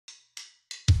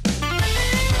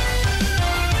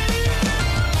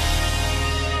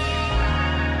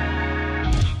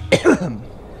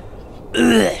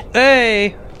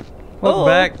Hey, welcome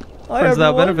back. Hi, Friends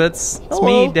Without everyone. Benefits. It's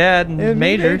Hello. me, Dad, and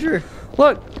Major.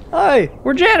 Look, Hi.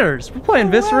 we're janitors. We're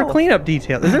playing Viscera wow. cleanup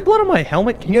detail. Is there blood on my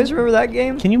helmet? You guys remember that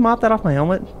game? Can you mop that off my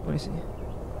helmet? Let me see.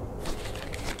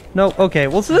 No. Okay.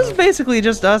 Well, so this is basically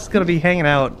just us gonna be hanging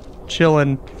out,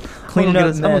 chilling, Cleaning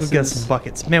up I'm gonna get messes. some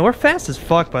buckets. Man, we're fast as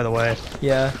fuck, by the way.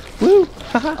 Yeah. Woo!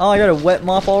 Oh, I got a wet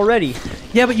mop already.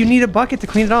 Yeah, but you need a bucket to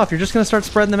clean it off. You're just gonna start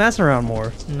spreading the mess around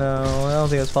more. No, I don't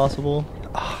think that's possible.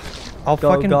 I'll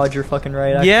fucking. God, you're fucking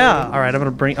right. Actually. Yeah. All right.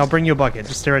 I'll bring you a bucket.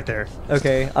 Just stay right there.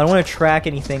 Okay. I don't want to track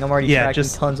anything. I'm already tracking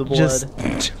tons of blood.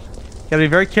 Gotta be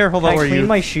very careful about where Can I clean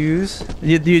my shoes?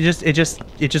 You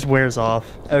just wears off.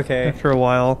 Okay. After a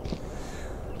while.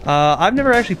 I've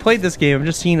never actually played this game. I've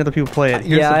just seen other people play it.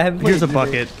 I haven't played Here's a it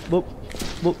bucket. Whoop,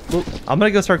 whoop, whoop. I'm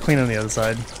gonna go start cleaning on the other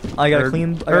side. I gotta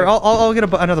clean. Or I'll get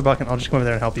another bucket. I'll just come over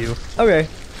there and help you. Okay.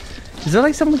 Is there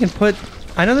like something we can put?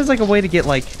 I know there's like a way to get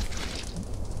like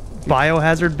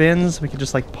biohazard bins. We could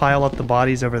just like pile up the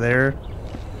bodies over there.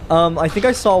 I think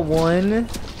I saw one.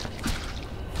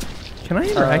 Can I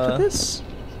interact with this?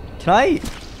 Can I?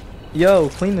 Yo,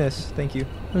 clean this. Thank you.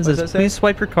 What does this? Please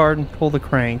swipe your card and pull the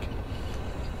crank.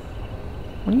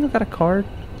 When you got a card?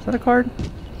 Is that a card?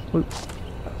 Wait.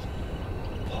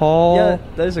 Paul. Yeah,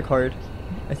 that is a card.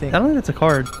 I think. I don't think that's a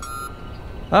card.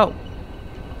 Oh.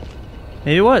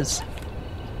 Maybe it was.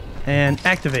 And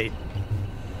activate.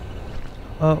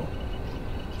 Oh.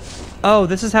 Oh,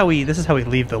 this is how we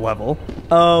leave the level.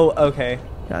 Oh, okay.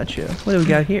 Gotcha. What do we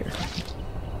got here?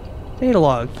 Data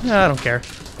log. I don't care.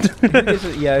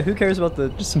 Yeah, who cares about the?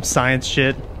 Just some science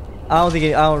shit. I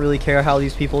don't really care how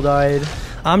these people died.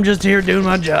 I'm just here doing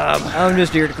my job. I'm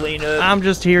just here to clean up. I'm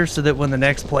just here so that when the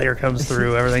next player comes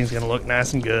through, everything's gonna look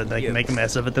nice and good. They can make a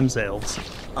mess of it themselves.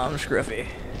 I'm scruffy.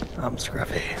 I'm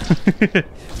scruffy.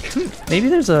 Maybe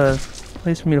there's a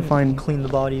place for me to find Clean the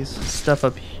bodies. stuff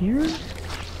up here.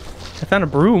 I found a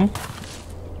broom.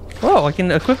 Whoa, I can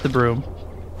equip the broom.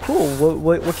 Cool.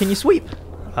 What can you sweep?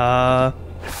 All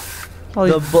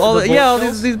these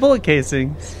bullet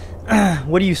casings.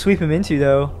 What do you sweep them into,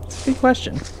 though? It's a good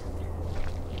question.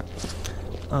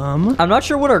 I'm not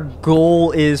sure what our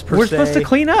goal is per se. We're supposed to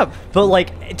clean up. But,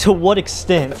 like, to what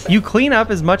extent? You clean up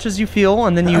as much as you feel,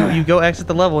 and then you go exit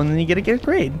the level, and then you get a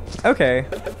grade. Okay.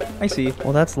 I see.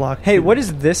 Well, that's locked. Hey, what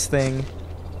is this thing?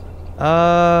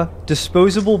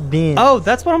 Disposable bin. Oh,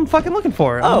 that's what I'm fucking looking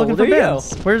for. I'm looking for there you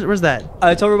bins. Where's that?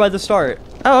 It's over by the start.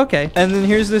 Oh, okay. And then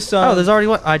here's this, Oh, there's already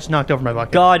one. I just knocked over my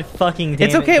bucket. God fucking damn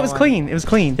It's okay, it was Dawn. clean. It was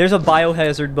clean. There's a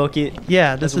biohazard bucket.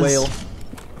 Yeah, this As whale.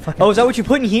 Fucking... Oh, is that what you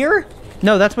put in here?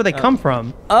 No, that's where they come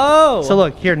from. Oh! So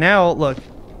look, here, now, look.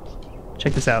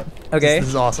 Check this out. Okay. This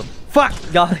is awesome. Fuck!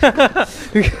 God.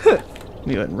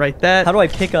 You went right that. How do I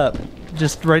pick up?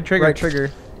 Just right trigger. Right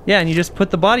trigger. Yeah, and you just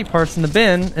put the body parts in the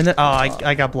bin, and then... Oh,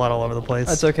 I got blood all over the place.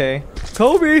 That's okay.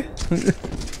 Kobe!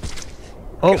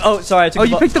 Oh, sorry, I took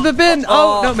you picked up the bin!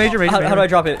 Oh, no, major. How do I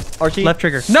drop it? RT? Left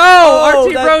trigger. No!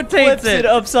 RT that rotates flips it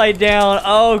upside down.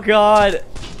 Oh, God.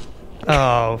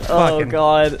 Oh, fucking... Oh,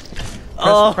 God.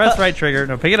 Press right trigger.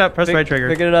 No, pick it up. Press right trigger.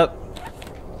 Pick it up.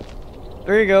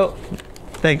 There you go.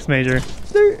 Thanks, Major.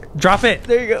 Drop it.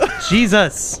 There you go.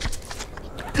 Jesus.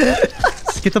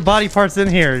 Just get the body parts in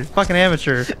here. Fucking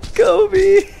amateur.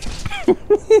 Kobe.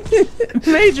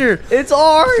 Major. It's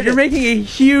hard. You're making a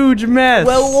huge mess.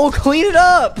 Well, we'll clean it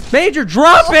up. Major,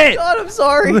 drop it. God, I'm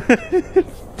sorry.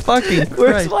 Fucking Christ.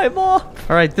 Where's my mom?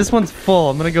 All right, this one's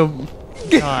full. I'm gonna go.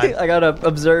 God. I gotta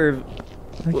observe.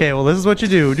 Okay, well, this is what you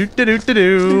do. Do.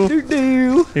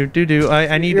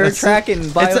 I need. You're tracking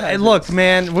biohazard. Look,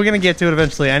 man, we're gonna get to it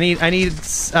eventually. I need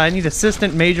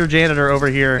assistant major janitor over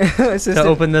here to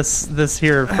open this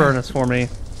here furnace for me.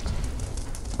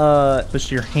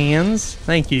 Push your hands.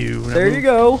 Thank you. There you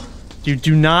go. You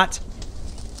do not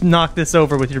knock this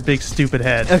over with your big stupid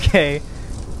head. Okay.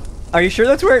 Are you sure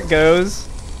that's where it goes?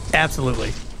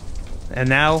 Absolutely. And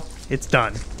now it's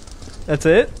done. That's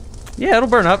it? Yeah, it'll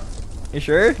burn up. You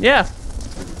sure? Yeah.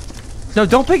 No,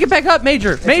 don't pick it back up,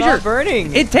 Major. It's not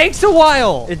burning. It takes a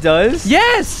while. It does?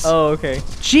 Yes. Oh, okay.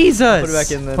 Jesus. I'll put it back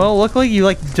in then. Well, luckily you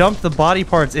like dumped the body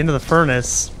parts into the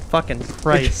furnace. Fucking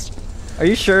Christ. Are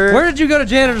you sure? Where did you go to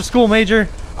janitor school, Major?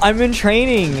 I'm in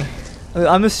training.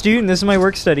 I'm a student. This is my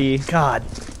work study. God.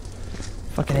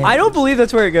 Fucking. I don't believe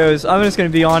that's where it goes. I'm just gonna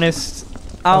be honest.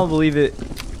 I don't believe it.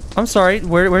 I'm sorry.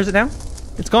 Where's it now?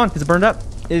 It's gone because it burned up.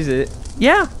 Is it?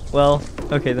 Yeah. Well,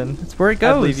 okay then. That's where it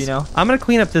goes. I believe you now. I'm gonna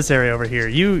clean up this area over here.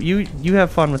 You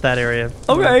have fun with that area.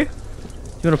 Okay. You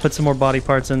wanna put some more body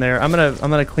parts in there? I'm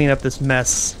gonna clean up this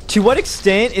mess. To what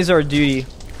extent is our duty?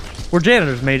 We're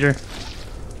janitors, Major.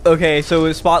 Okay, so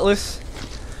it's spotless.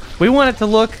 We want it to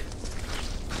look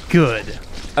good.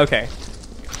 Okay.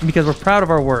 because we're proud of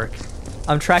our work.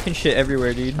 I'm tracking shit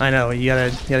everywhere, dude. I know, you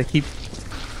gotta keep...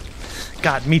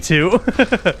 God, me too.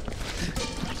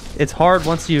 It's hard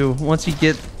once you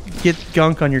get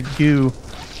gunk on your goo.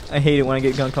 I hate it when I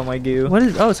get gunk on my goo. What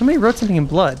is... Oh, somebody wrote something in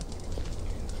blood.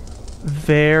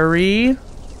 Very...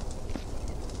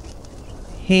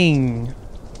 Hing.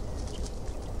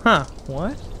 Huh.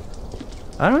 What?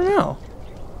 I don't know.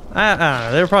 I don't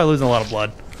know. They were probably losing a lot of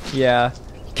blood. Yeah.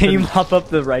 Can you mop up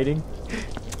the writing?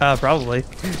 Probably.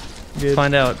 Good.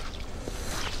 Find out.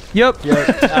 Yep.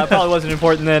 Probably wasn't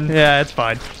important then. Yeah, it's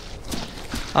fine.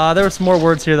 There were some more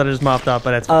words here that I just mopped up,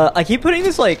 but it's fine. I keep putting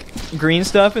this, like, green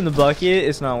stuff in the bucket.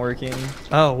 It's not working.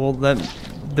 Oh, well, then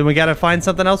we gotta find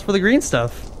something else for the green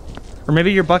stuff. Or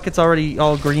maybe your bucket's already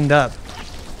all greened up.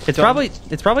 It's probably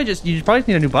just, you probably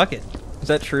need a new bucket. Is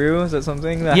that true? Is that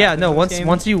something that Yeah, no, happens in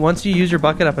this game? once you use your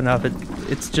bucket up enough,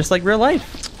 it's just like real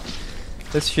life.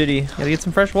 That's shitty. Gotta get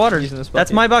some fresh water. Using this bucket.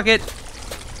 That's my bucket.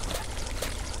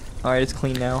 Alright, it's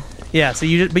clean now. Yeah, so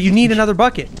but you need another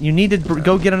bucket. You need to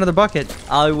go get another bucket.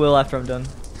 I will after I'm done.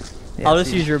 Yeah, I'll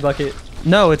just use your bucket.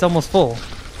 No, it's almost full.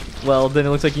 Well, then it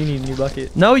looks like you need a new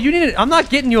bucket. No, you need it. I'm not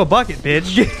getting you a bucket,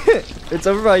 bitch. It's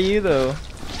over by you, though.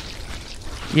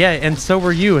 Yeah, and so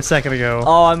were you a second ago.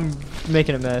 Oh, I'm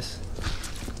making a mess.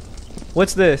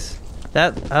 What's this?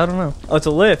 That, I don't know. Oh, it's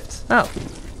a lift. Oh.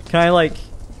 Can I, like...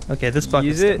 Okay, this bucket's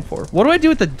use it? done for. What do I do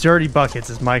with the dirty buckets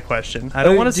is my question. I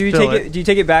don't want to spill it. Do you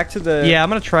take it back to the... Yeah, I'm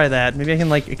going to try that. Maybe I can,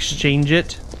 like, exchange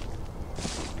it.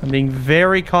 I'm being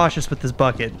very cautious with this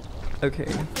bucket.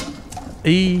 Okay.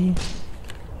 Okay.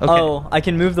 Oh, I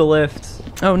can move the lift.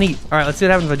 Oh, neat. All right, let's see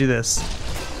what happens if I do this.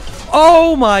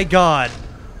 Oh, my God.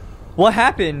 What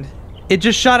happened? It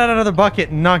just shot out another bucket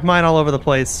and knocked mine all over the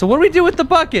place. So what do we do with the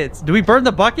buckets? Do we burn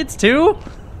the buckets, too?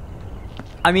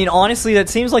 I mean, honestly, that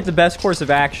seems like the best course of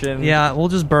action. Yeah, we'll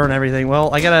just burn everything.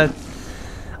 Well, I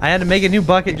had to make a new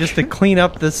bucket just to clean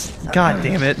up this. God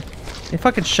damn it. It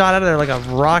fucking shot out of there like a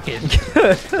rocket.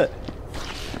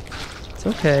 It's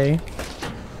okay.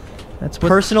 That's what...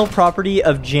 Personal property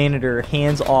of janitor.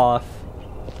 Hands off.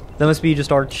 That must be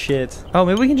just our shit. Oh,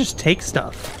 maybe we can just take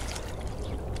stuff.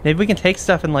 Maybe we can take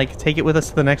stuff and, like, take it with us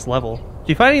to the next level. If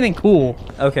you find anything cool,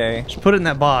 okay, just put it in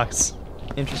that box.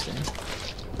 Interesting.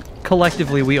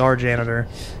 Collectively, we are janitor.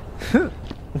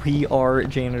 We are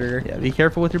janitor. Yeah, be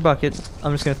careful with your bucket.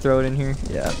 I'm just gonna throw it in here.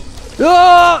 Yeah.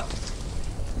 Ah!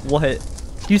 What?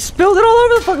 You spilled it all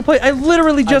over the fucking place. I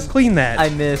literally just cleaned that. I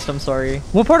missed. I'm sorry.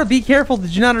 What part of be careful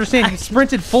did you not understand? You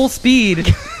sprinted full speed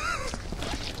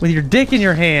with your dick in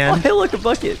your hand. Oh, hey, look, a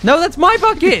bucket. No, that's my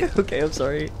bucket. Okay, I'm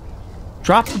sorry.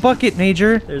 Drop the bucket,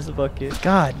 Major. There's the bucket.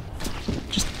 God.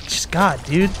 Just God,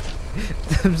 dude.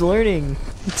 I'm learning.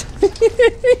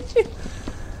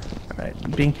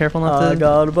 Alright, being careful not to... I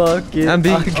got a bucket. I'm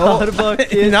being... I got a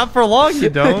bucket. Not for long, you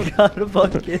don't. I got a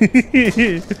bucket.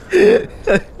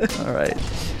 Alright.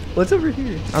 What's over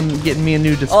here? I'm getting me a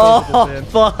new disposable bin.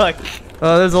 Fuck.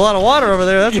 There's a lot of water over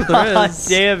there. That's what there God is.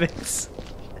 damn it.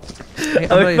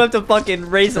 I'm about to fucking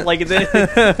race it like it's in.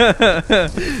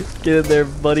 Get in there,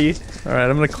 buddy. Alright,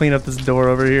 I'm gonna clean up this door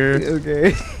over here.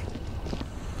 Okay.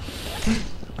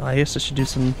 I guess I should do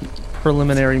some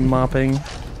preliminary mopping.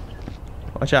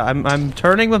 Watch out, I'm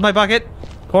turning with my bucket.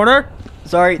 Corner.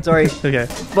 Sorry. Okay.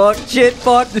 Fuck, shit,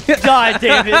 fuck. God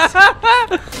damn it.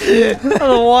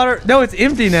 Oh, the water. No, it's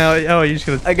empty now. Oh, you just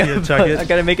gotta chuck it. I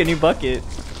gotta make a new bucket.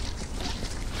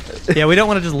 Yeah, we don't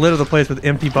want to just litter the place with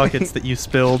empty buckets that you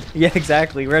spilled. Yeah,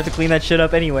 exactly. We're gonna have to clean that shit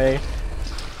up anyway.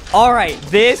 Alright,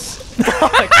 this.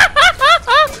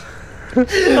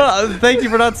 Thank you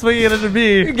for not swinging it at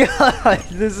me. God,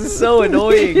 this is so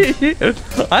annoying.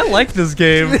 I like this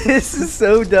game. This is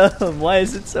so dumb. Why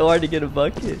is it so hard to get a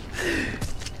bucket?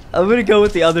 I'm gonna go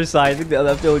with the other side. I think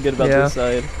I'm feeling good about this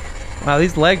side. Wow,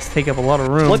 these legs take up a lot of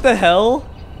room. What the hell?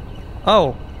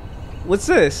 Oh. What's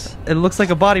this? It looks like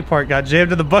a body part got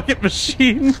jammed in the bucket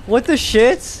machine. What the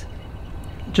shit?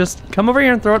 Just come over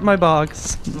here and throw it in my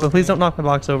box. But please don't knock my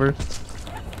box over.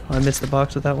 Oh, I missed the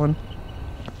box with that one.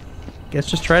 Guess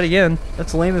just try it again.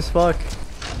 That's lame as fuck.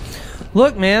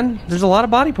 Look, man, there's a lot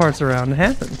of body parts around. It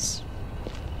happens.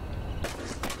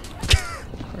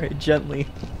 Alright, gently.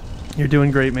 You're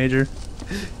doing great, Major.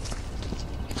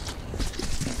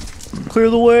 Clear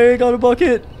the way, got a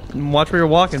bucket. And watch where you're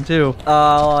walking, too.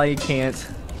 Oh, I can't.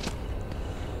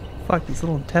 Fuck, these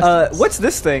little intestines. What's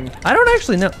this thing? I don't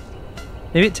actually know.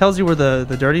 Maybe it tells you where the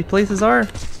dirty places are?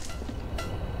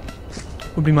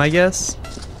 Would be my guess.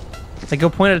 Like, go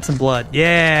point at some blood.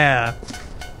 Yeah!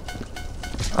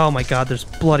 Oh my god, there's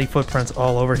bloody footprints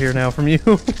all over here now from you.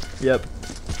 Yep.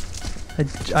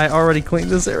 I already cleaned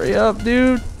this area up,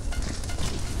 dude.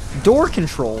 Door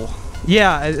control.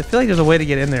 Yeah, I feel like there's a way to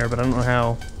get in there, but I don't know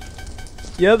how.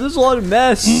 Yeah, there's a lot of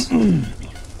mess.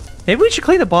 Maybe we should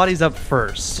clean the bodies up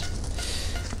first.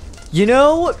 You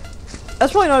know,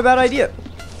 that's probably not a bad idea.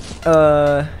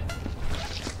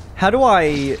 How do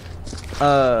I?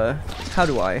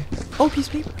 Oh, piece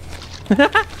of paper.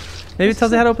 Maybe it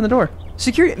tells you how to open the door.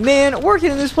 Security, man,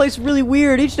 working in this place is really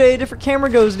weird. Each day a different camera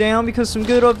goes down because some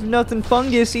good of nothing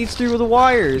fungus eats through the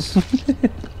wires.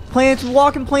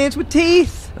 Walking plants with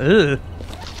teeth. Ugh.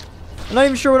 I'm not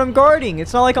even sure what I'm guarding.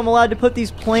 It's not like I'm allowed to put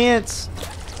these plants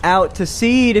out to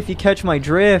seed, if you catch my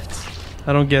drift.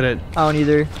 I don't get it. I don't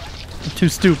either. I'm too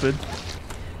stupid.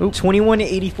 Oop. 21 to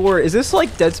 84. Is this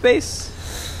like Dead Space?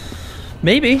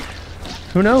 Maybe.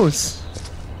 Who knows?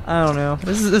 I don't know.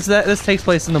 This takes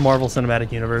place in the Marvel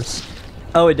Cinematic Universe.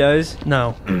 Oh, it does?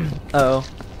 No. Oh.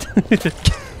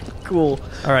 Cool.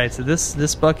 All right, so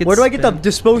this bucket. Where do I get the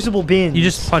disposable bins? You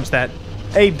just punch that.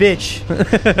 Hey, bitch.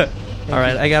 All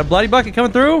right, I got a bloody bucket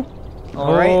coming through.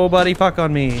 All right. Oh, buddy, fuck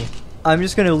on me. I'm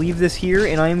just gonna leave this here,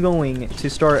 and I am going to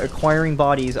start acquiring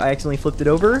bodies. I accidentally flipped it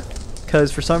over,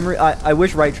 because for some reason, I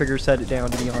wish right trigger set it down,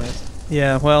 to be honest.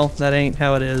 Yeah, well, that ain't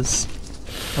how it is,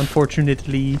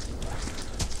 unfortunately.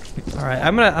 All right,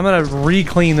 I'm gonna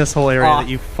re-clean this whole area that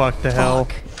you fucked to hell.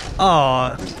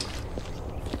 Aw.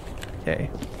 Okay,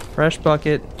 fresh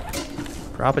bucket.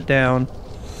 Drop it down.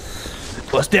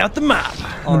 Bust out the mop.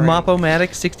 All right.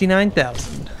 Mop-O-Matic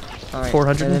 69,000. All right,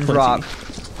 420. and then drop.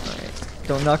 All right.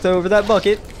 Don't knock that over that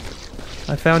bucket.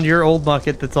 I found your old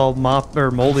bucket that's all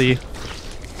moldy. I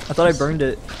thought I burned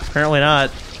it. Apparently not.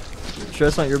 Sure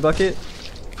that's not your bucket?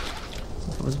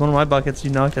 It was one of my buckets.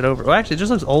 You knocked it over. Well, actually, it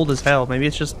just looks old as hell. Maybe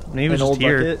it's just An old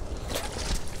here. bucket?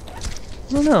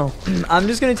 I don't know. I'm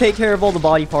just gonna take care of all the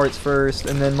body parts first,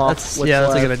 and then mop. That's a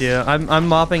good idea. I'm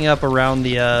mopping up around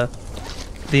the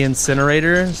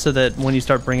incinerator so that when you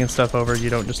start bringing stuff over, you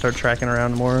don't just start tracking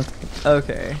around more.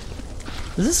 Okay.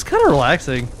 This is kind of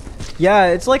relaxing. Yeah,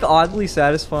 it's like oddly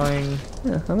satisfying.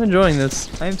 Yeah, I'm enjoying this.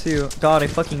 I am too. God, I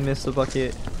fucking missed the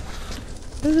bucket.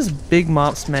 What does this big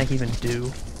mop smack even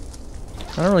do?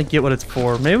 I don't really get what it's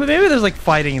for. Maybe there's like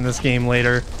fighting in this game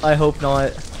later. I hope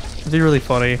not. It'd be really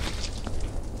funny.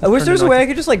 I wish there was a way I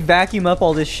could just like vacuum up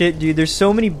all this shit, dude. There's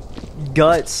so many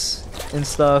guts and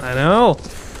stuff. I know.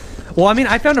 Well, I mean,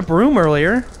 I found a broom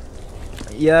earlier.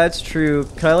 Yeah, it's true.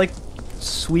 Could I like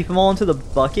sweep them all into the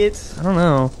bucket? I don't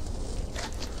know.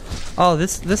 Oh,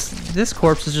 this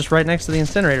corpse is just right next to the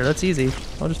incinerator. That's easy.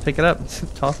 I'll just pick it up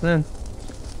and toss it in.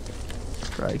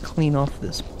 Try to clean off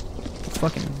this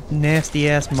fucking nasty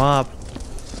ass mop.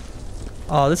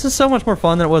 Oh, this is so much more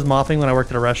fun than it was mopping when I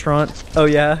worked at a restaurant. Oh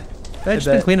yeah. If I had just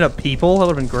been cleaning up people, that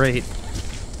would have been great.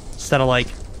 Instead of like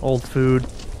old food.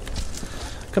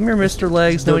 Come here, Mr.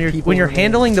 Legs. No, when you're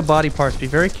handling the body parts, be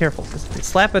very careful because if they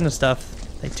slap into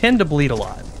stuff, they tend to bleed a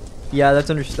lot. Yeah,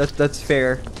 that's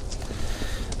fair.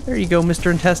 There you go, Mr.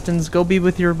 Intestines. Go be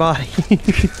with your body.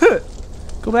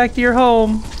 Go back to your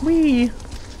home. Wee.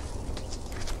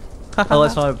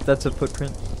 Oh, that's a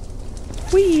footprint.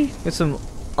 Wee. Get some.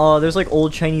 There's like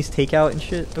old Chinese takeout and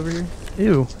shit over here. Ew.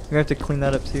 You're gonna have to clean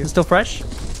that up too. It's still fresh?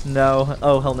 No.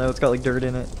 Oh hell no! It's got like dirt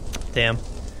in it. Damn.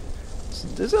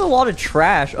 There's a lot of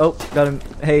trash. Oh, got him.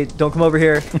 Hey, don't come over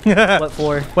here. Wet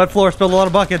floor. Wet floor. Spilled a lot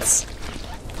of buckets.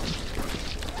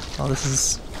 Oh, this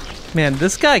is. Man,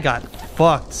 this guy got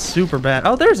fucked super bad.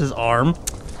 Oh, there's his arm.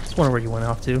 Just wonder where you went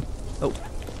off to. Oh.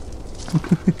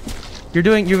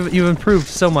 You've improved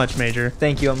so much, Major.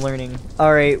 Thank you, I'm learning.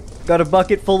 Alright, got a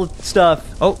bucket full of stuff.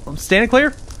 Oh, I'm standing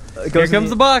clear. Here comes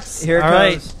the box. Here it comes.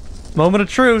 Right. Moment of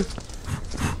truth.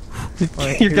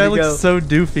 Right, your guy looks so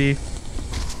doofy.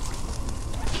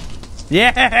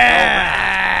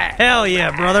 Yeah! Hell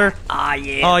yeah, brother. Ah,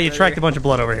 yeah. Oh, you tracked a bunch of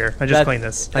blood over here. I just cleaned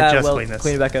this. I just cleaned this.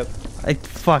 Clean it back up. I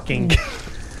fucking...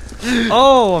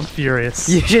 Oh, I'm furious.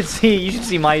 You should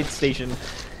see my station.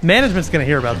 Management's gonna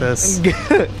hear about this.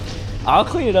 I'll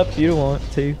clean it up if you don't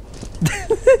want to.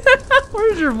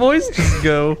 Where's your voice just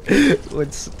go?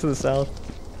 It's to the south.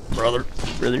 Brother.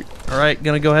 Alright,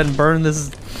 gonna go ahead and burn this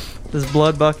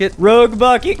blood bucket. Rogue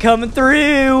bucket coming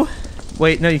through!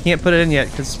 Wait, no, you can't put it in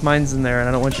yet, because mine's in there, and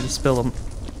I don't want you to spill them.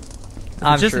 If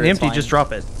I'm it's just sure an it's empty, fine. just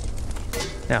drop it.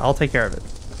 Yeah, I'll take care of it.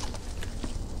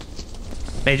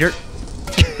 Major.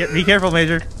 Be careful,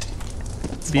 Major.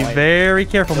 Be very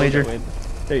careful, Major.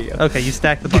 There you go. Okay, you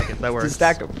stack the bucket. That works. Just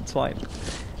stack them. It's fine.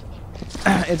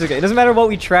 It's okay. It doesn't matter what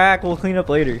we track. We'll clean up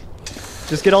later.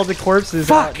 Just get all the corpses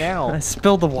out now. I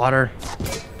spilled the water.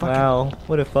 Wow,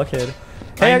 what a fuckhead.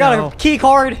 Hey, I got a key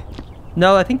card.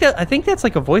 No, I think that's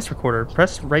like a voice recorder.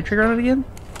 Press right trigger on it again.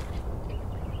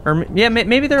 Or yeah,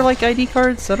 maybe they're like ID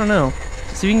cards. I don't know.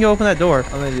 So you can go open that door.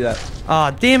 I'm gonna do that.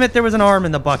 Aw, damn it, there was an arm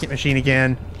in the bucket machine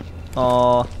again.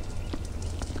 Aw.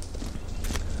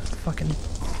 Fucking...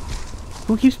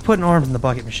 Who keeps putting arms in the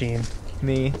bucket machine?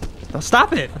 Me. Oh,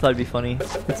 stop it! I thought it'd be funny.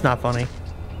 It's not funny.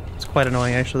 It's quite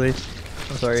annoying, actually.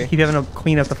 I'm sorry. I keep having to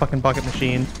clean up the fucking bucket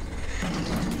machine.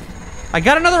 I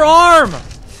got another arm!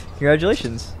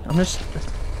 Congratulations. I'm just...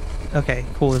 Okay,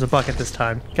 cool, there's a bucket this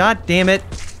time. God damn it!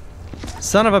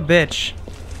 Son of a bitch.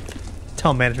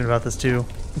 Tell management about this, too.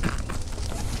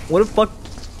 What the fuck?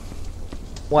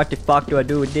 What the fuck do I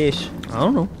do with this? I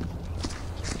don't know.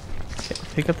 Okay,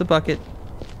 pick up the bucket,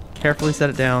 carefully set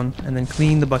it down, and then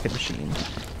clean the bucket machine.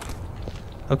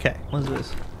 Okay. What is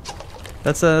this?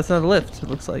 That's not a lift, it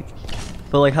looks like.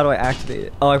 But like, how do I activate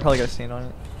it? Oh, I probably gotta stand on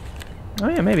it. Oh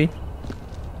yeah, maybe.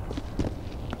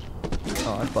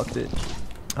 Oh, I fucked it.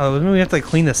 Oh, maybe we have to like,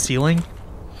 clean the ceiling?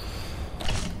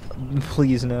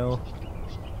 Please no.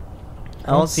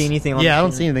 I don't see anything on yeah, the I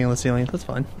don't see anything on the ceiling. That's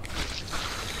fine.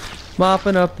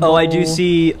 Mopping up the Oh, I do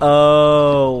see...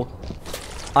 Oh.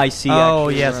 I see. Oh,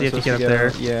 actually, yeah, where so you I'm have to get up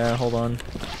supposed there. Yeah, hold on.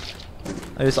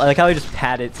 I like how I just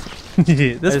pat it.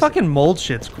 This fucking mold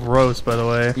shit's gross, by the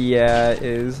way. Yeah, it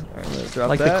is. Alright, let's drop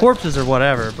like that. the corpses or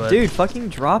whatever, but... Dude, fucking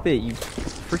drop it, you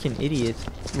freaking idiot.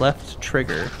 Left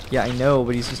trigger. Yeah, I know,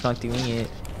 but he's just not doing it.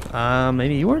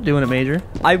 Maybe you weren't doing it, Major.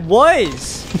 I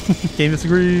was! Game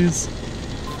disagrees.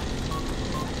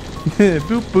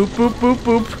 Boop, boop, boop, boop,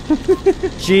 boop.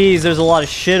 Jeez, there's a lot of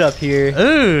shit up here.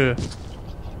 Ooh.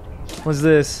 What's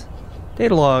this?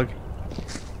 Data log.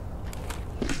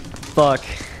 Fuck.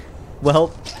 Well.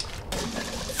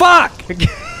 Fuck!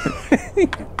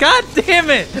 God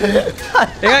damn it!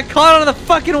 I got caught on the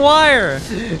fucking wire!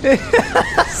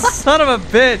 Son of a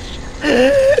bitch!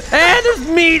 And there's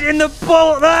meat in the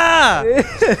bowl! Ah!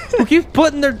 Who keeps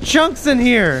putting their chunks in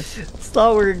here? That's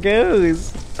not where it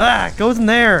goes. Ah, it goes in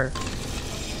there.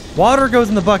 Water goes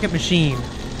in the bucket machine.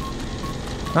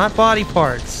 Not body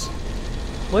parts.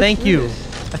 What's Thank you.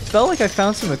 this? I felt like I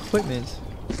found some equipment.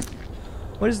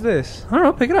 What is this? I don't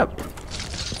know, pick it up.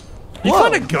 You Whoa.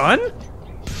 found a gun?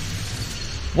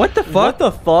 What the fuck? What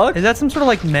the fuck? Is that some sort of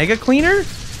like mega cleaner?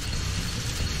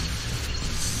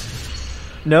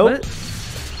 Nope. What?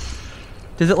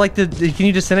 Does it like, can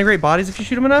you disintegrate bodies if you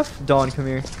shoot them enough? Dawn, come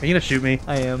here. Are you gonna shoot me?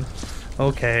 I am.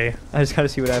 Okay. I just gotta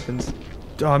see what happens.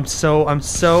 Oh, I've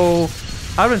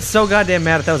been so goddamn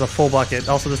mad if that was a full bucket.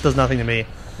 Also, this does nothing to me.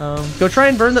 Go try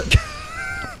and burn the...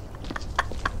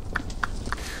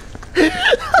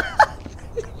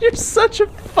 You're such a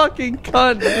fucking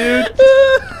cunt, dude.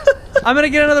 I'm gonna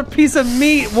get another piece of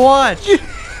meat, watch. Yeah,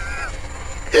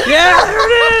 there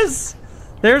it is.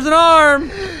 There's an arm.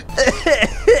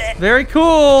 Very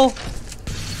cool.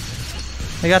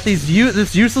 I got this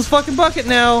useless fucking bucket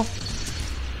now.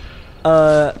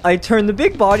 I turned the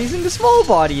big bodies into small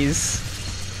bodies.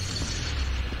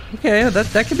 Okay,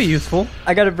 that could be useful.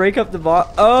 I gotta break up the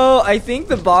Oh, I think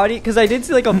the body, because I did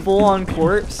see like a full-on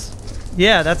corpse.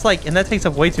 Yeah, that's like, and that takes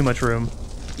up way too much room.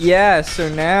 Yeah, so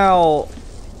now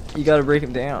you gotta break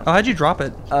him down. Oh, how'd you drop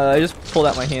it? I just pulled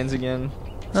out my hands again.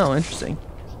 Oh, interesting.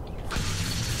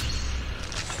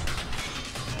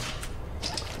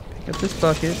 Pick up this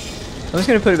bucket. I'm just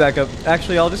gonna put it back up.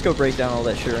 Actually, I'll just go break down all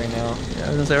that shit right now. Yeah, I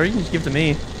was gonna say, or you can just give it to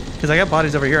me. Because I got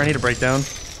bodies over here I need to break down.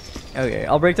 Okay,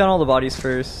 I'll break down all the bodies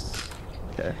first.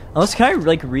 Okay. Unless, can I,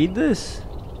 like, read this?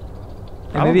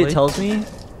 Like, maybe it tells me?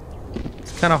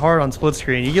 It's kind of hard on split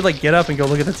screen. You could, like, get up and go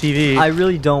look at the TV. I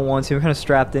really don't want to. I'm kind of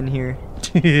strapped in here.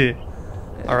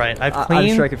 Alright, I've I'm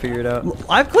cleaned... sure I can figure it out.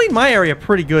 I've cleaned my area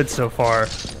pretty good so far.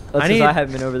 That's because I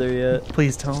haven't been over there yet.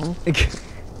 Please don't.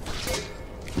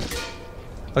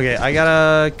 Okay, I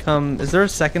gotta come... Is there a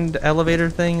second elevator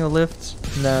thing, a lift?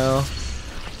 No.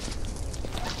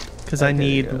 Because I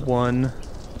need one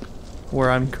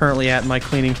where I'm currently at in my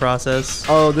cleaning process.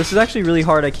 Oh, this is actually really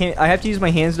hard. I have to use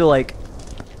my hands to, like,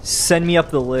 send me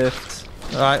up the lift.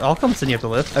 I'll come send you up the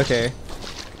lift. Okay.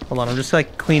 Hold on, I'm just,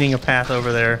 like, cleaning a path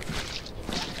over there.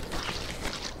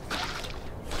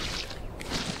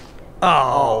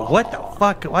 Oh, what the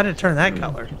fuck? Why did it turn that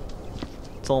color?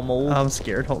 It's all mold. I'm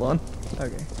scared. Hold on.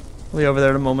 Okay. I'll be over there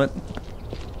in a moment.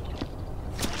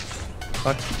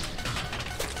 Fuck.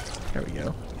 There we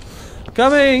go.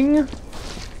 Coming!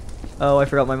 Oh, I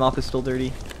forgot my mop is still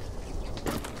dirty.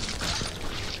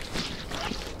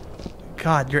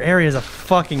 God, your area is a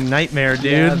fucking nightmare,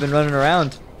 dude. Yeah, I've been running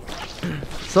around.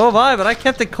 So have I, but I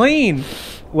kept it clean.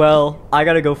 Well, I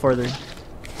gotta go farther.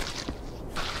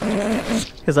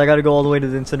 Because I gotta go all the way to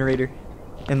the incinerator.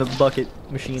 And the bucket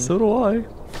machine. So do I.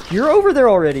 You're over there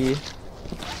already.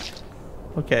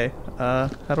 Okay, how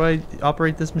do I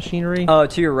operate this machinery? To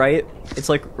your right. It's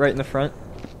like right in the front.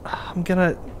 I'm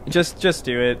gonna... Just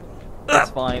do it.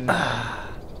 That's fine.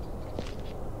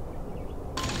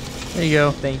 There you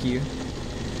go. Thank you.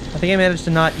 I think I managed to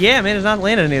not... Yeah, I managed to not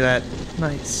land any of that.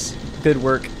 Nice. Good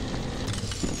work.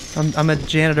 I'm a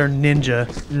janitor ninja.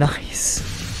 Nice.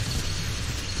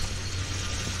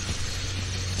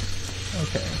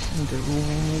 Okay. I need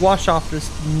to wash off this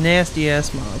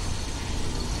nasty-ass mob.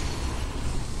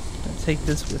 I'll take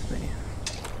this with me.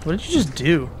 What did you just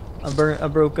do? I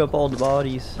broke up all the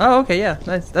bodies. Oh, okay, yeah.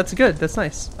 Nice. That's good. That's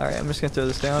nice. Alright, I'm just gonna throw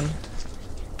this down.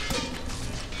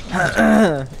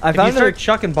 If you start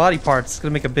chucking body parts, it's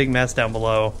gonna make a big mess down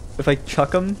below. If I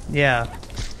chuck them? Yeah.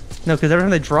 No, because every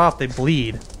time they drop, they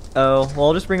bleed. Oh, well,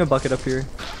 I'll just bring a bucket up here.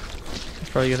 That's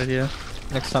probably a good idea.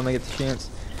 Next time I get the chance.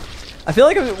 I feel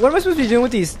like, what am I supposed to be doing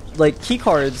with these, like, key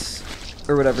cards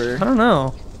or whatever? I don't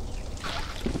know.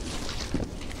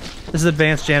 This is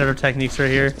advanced janitor techniques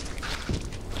right here.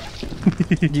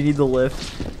 Do you need the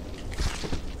lift?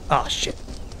 Oh, shit.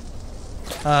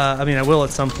 I mean, I will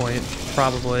at some point,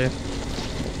 probably.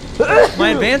 My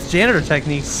advanced janitor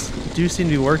techniques do seem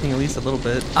to be working at least a little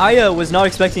bit. I was not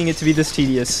expecting it to be this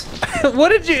tedious. What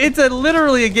did you... It's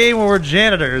literally a game where we're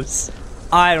janitors.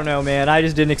 I don't know, man. I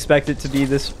just didn't expect it to be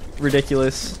this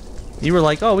ridiculous. You were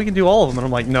like, oh, we can do all of them. And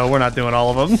I'm like, no, we're not doing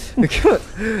all of them.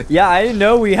 Yeah, I didn't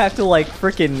know we have to, like,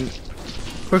 freaking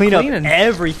clean up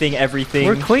everything.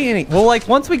 We're cleaning. Well, like,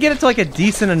 once we get it to, like, a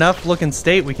decent enough looking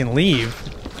state, we can leave.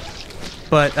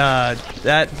 But,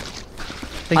 that...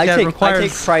 I take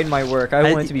pride in my work. I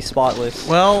want it to be spotless.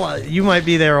 Well, you might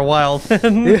be there a while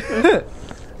then.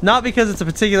 Not because it's a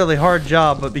particularly hard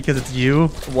job, but because it's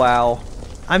you. Wow.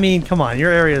 I mean, come on,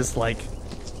 your area is like...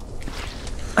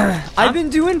 I've been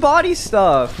doing body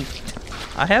stuff.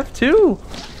 I have too.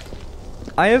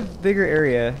 I have bigger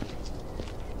area.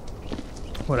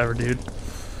 Whatever, dude.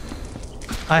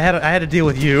 I had to deal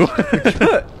with you.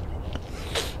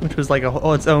 Which was like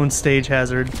its own stage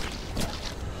hazard.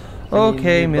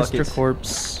 Okay, Mr. Buckets.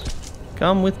 Corpse.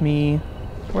 Come with me.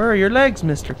 Where are your legs,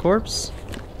 Mr. Corpse?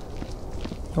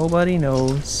 Nobody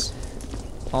knows.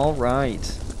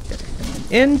 Alright.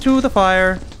 Into the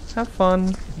fire. Have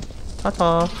fun.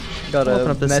 Ta-ta. Got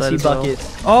a messy bucket.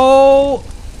 Oh!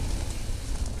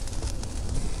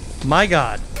 My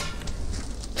god.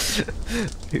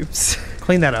 Oops.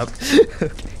 Clean that up.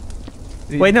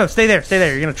 Okay. Wait, no, stay there, stay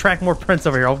there. You're gonna track more prints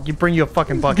over here. I'll bring you a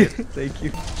fucking bucket. Thank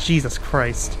you. Jesus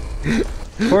Christ.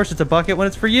 Of course it's a bucket when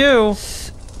it's for you.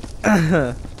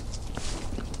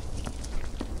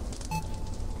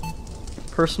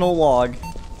 Personal log.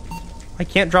 I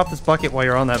can't drop this bucket while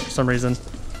you're on that for some reason.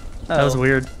 Oh, That was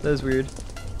weird. That was weird.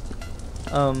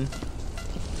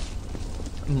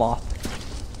 Mop.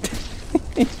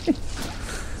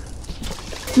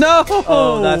 No!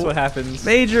 Oh, that's what happens.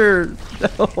 Major!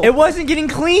 No. It wasn't getting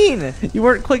clean! You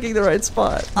weren't clicking the right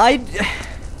spot. I...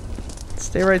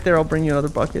 Stay right there, I'll bring you another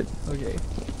bucket. Okay.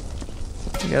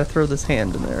 You gotta throw this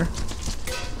hand in there.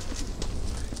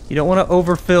 You don't want to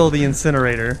overfill the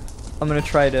incinerator. I'm gonna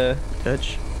try to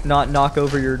Touch. not knock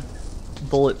over your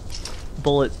bullet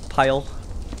pile.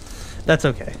 That's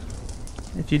okay.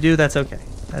 If you do, that's okay.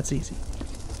 That's easy.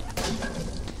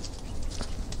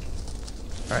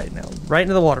 Alright, now, right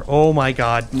into the water. Oh my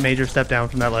god, major step down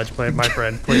from that ledge, my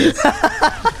friend, please.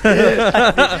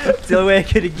 It's the only way I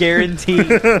could guarantee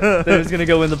that it was gonna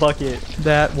go in the bucket.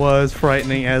 That was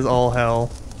frightening as all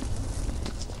hell.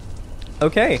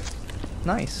 Okay.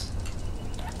 Nice.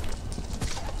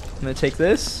 I'm gonna take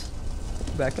this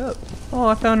back up. Oh,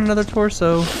 I found another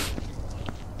torso.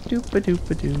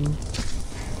 Doop-a-doop-a-doo.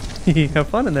 Have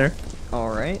fun in there.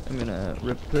 Alright, I'm gonna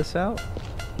rip this out.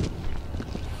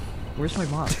 Where's my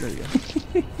mop? There you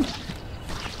go.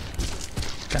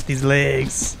 Got these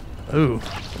legs. Ooh.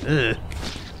 Ugh.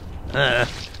 Ugh.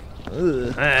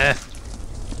 A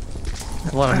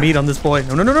lot of meat on this boy.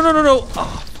 No, no, no, no, no, no, no.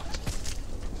 Oh.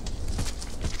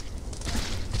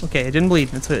 Okay, it didn't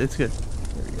bleed. It's good.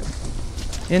 There we go.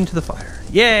 Into the fire.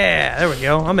 Yeah, there we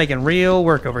go. I'm making real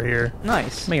work over here.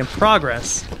 Nice. Making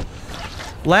progress.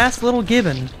 Last little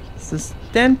gibbon. It's this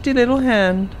dainty little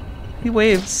hand. He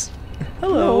waves.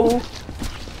 Hello.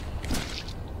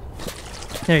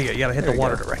 There you go. You gotta hit There the you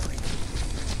water go. directly.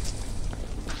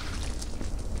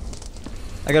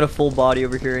 I got a full body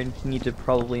over here and need to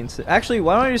probably actually,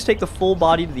 why don't I just take the full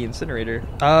body to the incinerator?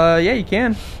 Yeah, you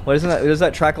can. What isn't that? Does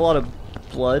that track a lot of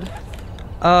blood?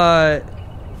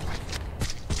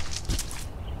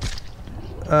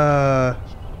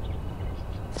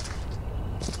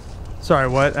 Sorry,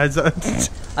 what? I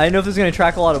didn't know if this is gonna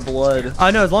track a lot of blood.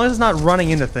 I know, as long as it's not running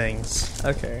into things.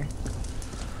 Okay.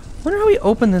 Wonder how we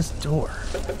open this door.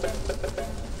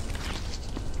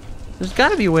 There's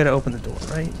gotta be a way to open the door,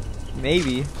 right?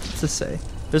 Maybe. What's this say?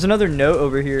 There's another note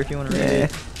over here if you want to read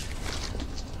it.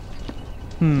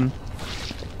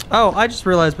 Oh, I just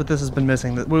realized what this has been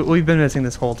missing. We've been missing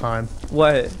this whole time.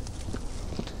 What?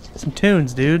 Some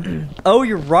tunes, dude. Oh,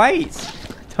 you're right.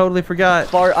 Totally forgot.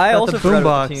 I Got also the forgot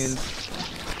about the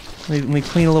boombox. tunes. Let me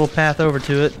clean a little path over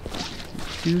to it.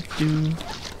 Doo -doo.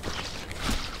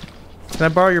 Can I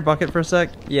borrow your bucket for a sec?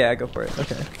 Yeah, go for it.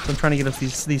 Okay. So I'm trying to get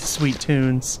us these sweet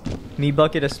tunes. Me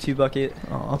bucket, S2 bucket.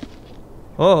 Aw.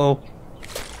 Uh-oh.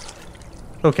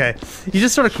 Okay. You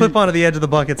just sort of clip onto the edge of the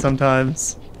bucket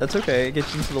sometimes. That's okay. It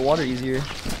gets you into the water easier.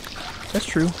 That's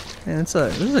true. Man, this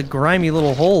is a grimy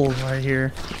little hole right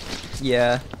here.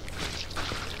 Yeah.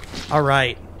 All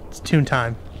right. It's tune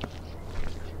time.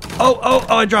 Oh,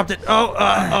 I dropped it.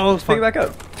 Let's pick it back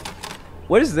up.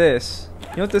 What is this?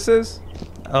 You know what this is?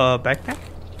 Backpack?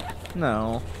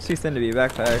 No. It's too thin to be a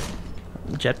backpack.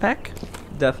 Jetpack?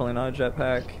 Definitely not a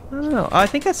jetpack. I don't know. I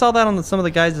think I saw that on some of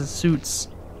the guys' suits.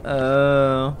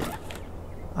 Oh.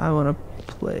 I want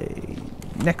to play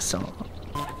next song.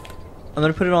 I'm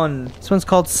gonna put it on. This one's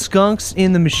called Skunks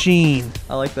in the Machine.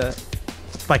 I like that.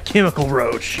 It's by Chemical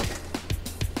Roach. I'm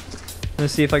gonna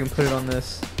see if I can put it on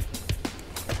this.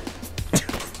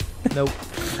 Nope.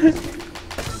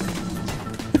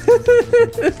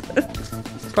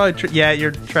 Probably yeah,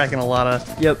 you're tracking a lot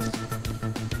of. Yep.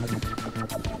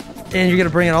 And you're gonna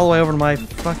bring it all the way over to my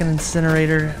fucking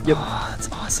incinerator. Yep. Oh,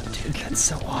 that's awesome, dude. That's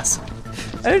so awesome.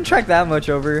 I didn't track that much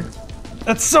over.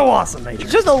 That's so awesome, Major.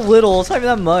 Just a little. It's not even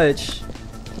that much.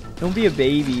 Don't be a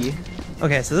baby.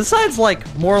 Okay, so this side's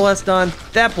like more or less done.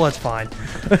 That blood's fine.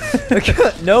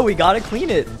 No, we gotta clean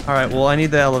it. All right. Well, I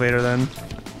need the elevator then.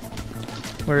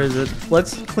 Where is it?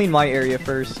 Let's clean my area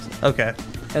first, Okay.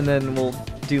 and then we'll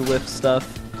do lift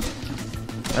stuff.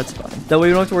 That's fine. That way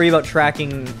we don't have to worry about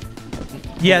tracking.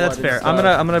 Yeah, that's blood and fair. I'm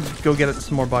stuff. gonna go get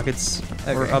some more buckets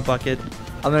or Okay. a bucket.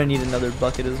 I'm gonna need another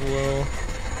bucket as well.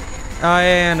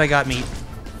 And I got meat.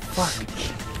 Fuck.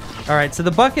 All right, so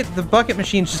the bucket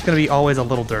machine's just gonna be always a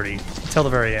little dirty until the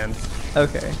very end.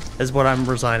 Okay. Is what I'm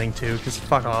resigning to, because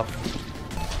fuck off.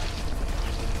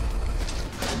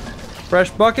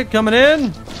 Fresh bucket coming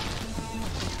in.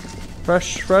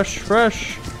 Fresh.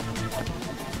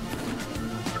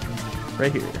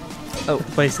 Right here. Oh,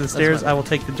 Place to the stairs. fine. I will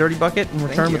take the dirty bucket and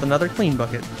return you. with another clean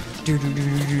bucket. Dude,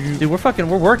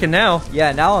 we're working now.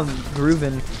 yeah. Now I'm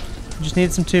grooving. Just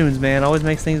need some tunes, man. Always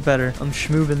makes things better. I'm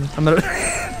schmooving. I'm gonna.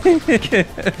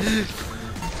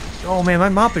 Oh man, my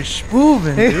mop is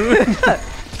schmooving,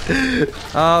 dude.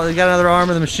 Oh, they got another arm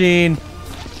of the machine.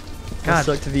 God,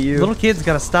 Suck to be you. little kids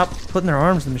gotta stop putting their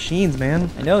arms in machines, man.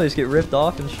 I know they just get ripped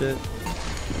off and shit.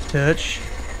 Touch.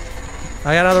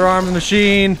 I got another arm of the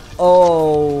machine.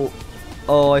 Oh,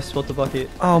 I spilled the bucket.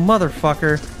 Oh,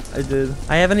 motherfucker. I did.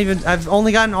 I've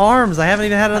only gotten arms. I haven't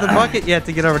even had another bucket yet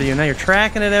to get over to you. Now you're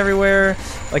tracking it everywhere.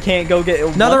 I can't go get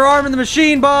Another arm in the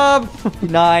machine, Bob.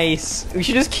 Nice. We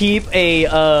should just keep a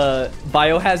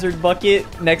biohazard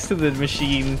bucket next to the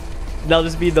machine. That'll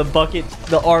just be the bucket,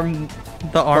 the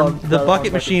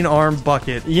bucket machine arm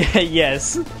bucket. Yeah.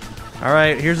 Yes. All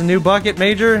right, here's a new bucket,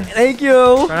 Major. Thank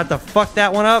you. Try not to fuck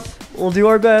that one up. We'll do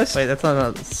our best. Wait, that's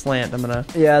not a slant. I'm gonna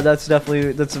Yeah, that's a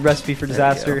recipe for There you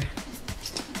disaster.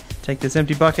 take this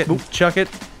empty bucket, chuck it.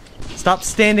 Stop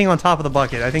standing on top of the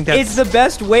bucket. I think that's... It's the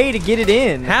best way to get it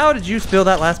in. How did you spill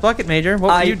that last bucket, Major? What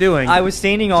were you doing? I was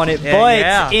standing on it, Yeah, but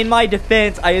yeah. in my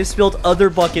defense, I have spilled other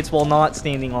buckets while not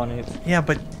standing on it. Yeah,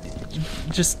 but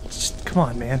just come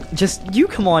on, man. Just you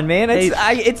come on, man. It's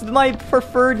Hey. it's my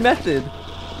preferred method.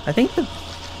 I think the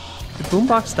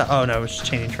boombox stuff... Oh, no, it's just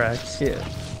changing tracks. Yeah.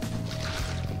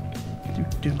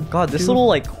 God, this little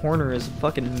like corner is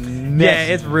fucking messy.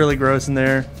 Yeah, it's really gross in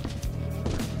there.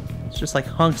 It's just like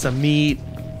hunks of meat,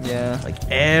 Yeah. like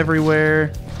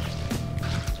everywhere.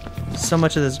 So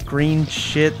much of this green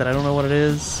shit that I don't know what it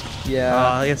is. Yeah.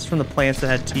 I guess it's from the plants that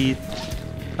had teeth.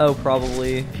 Oh,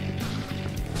 probably.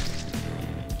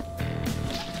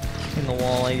 In the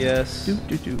wall, I guess.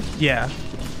 Yeah.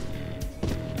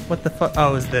 What the fuck?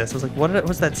 Oh, is this? I was like,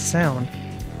 what's that sound?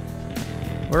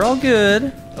 We're all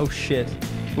good. Oh shit.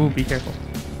 Ooh, be careful.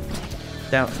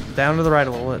 Down to the right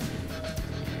a little bit.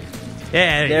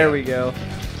 Yeah, There we go.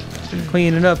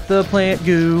 Cleaning up the plant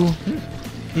goo.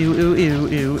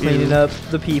 Ew. Cleaning up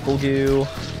the people goo.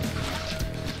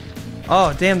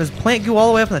 Oh, damn, there's plant goo all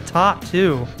the way up on the top,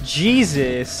 too.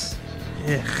 Jesus.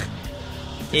 Ugh.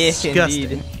 Disgusting.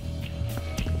 Indeed.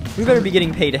 We better be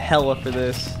getting paid hella for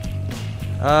this.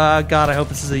 God, I hope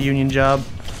this is a union job.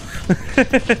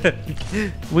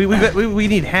 we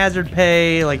need hazard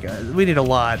pay, like, we need a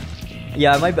lot.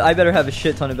 Yeah, I better have a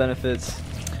shit ton of benefits.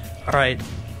 Alright,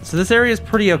 So this area is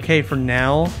pretty okay for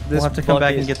now. We'll have to come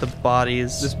back and get the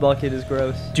bodies. This bucket is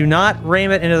gross. Do not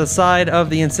ram it into the side of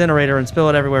the incinerator and spill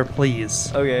it everywhere,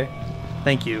 please. Okay.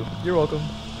 Thank you. You're welcome.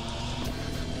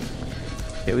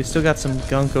 Okay, we still got some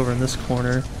gunk over in this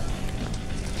corner.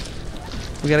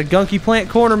 We got a gunky plant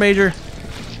corner, Major.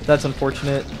 That's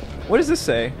unfortunate. What does this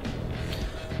say?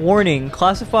 Warning,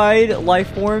 classified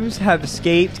life forms have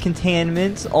escaped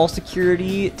containment. All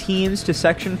security teams to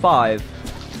Section 5.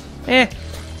 Yeah,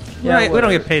 we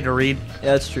don't get paid to read.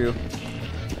 Yeah, that's true.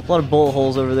 A lot of bullet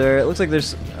holes over there. It looks like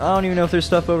there's... I don't even know if there's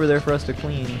stuff over there for us to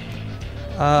clean.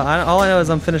 All I know is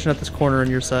I'm finishing up this corner on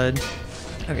your side.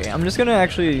 Okay, I'm just gonna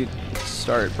actually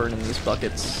start burning these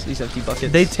buckets. These empty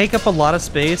buckets. They take up a lot of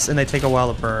space and they take a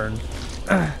while to burn.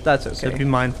 That's okay. So be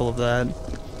mindful of that.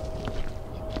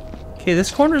 Okay,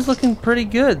 this corner is looking pretty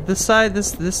good. This side,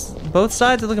 both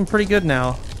sides are looking pretty good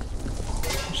now.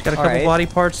 Just got a couple body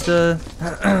parts to...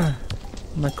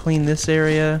 I'm gonna clean this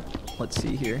area. Let's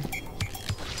see here.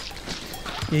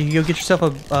 Yeah, you go get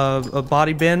yourself a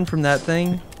body bin from that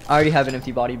thing. I already have an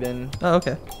empty body bin. Oh,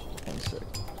 okay. One sec.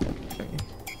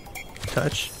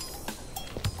 Touch.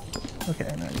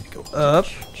 Okay, now I need to go up.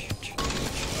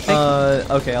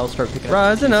 Okay, I'll start picking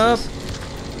Rising up.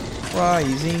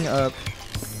 Rising up.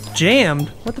 Jammed?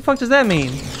 What the fuck does that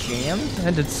mean? Jammed? I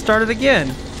had to start it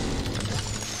again.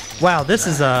 Wow, this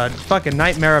is a fucking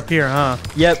nightmare up here, huh?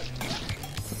 Yep.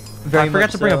 I forgot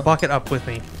to bring a bucket up with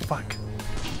me. Fuck.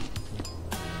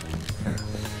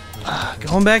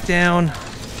 Going back down.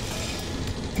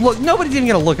 Look, nobody's even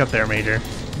gonna look up there, Major.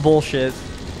 Bullshit.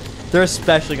 They're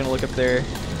especially gonna look up there.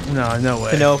 No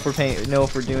way. To know if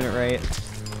we're doing it right.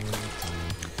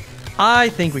 I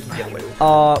think we can get away with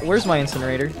it. Where's my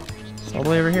incinerator? It's all the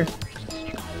way over here.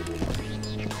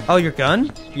 Oh, your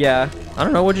gun? Yeah. I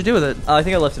don't know. What'd you do with it? I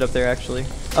think I left it up there, actually.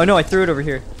 Oh, no, I threw it over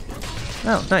here.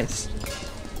 Oh, nice.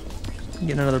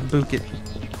 Get another bucket.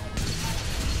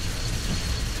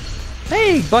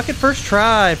 Hey, bucket first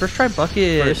try. First try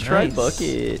bucket. First try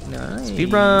bucket. Nice.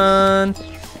 Speed run.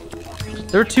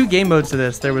 There were 2 game modes to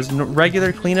this. There was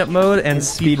regular cleanup mode and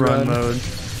speed run mode.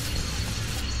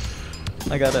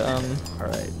 I gotta,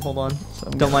 alright, hold on. So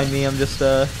don't mind me, I'm just,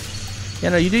 Yeah,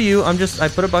 no, you do you. I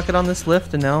put a bucket on this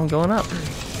lift and now I'm going up.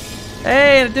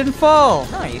 Hey, it didn't fall.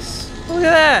 Nice. Look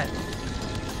at that.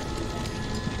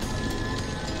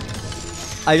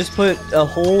 I just put a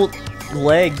whole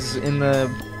legs in the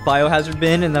biohazard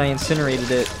bin and then I incinerated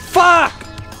it. Fuck!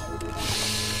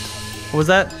 What was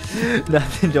that?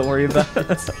 Nothing, don't worry about it.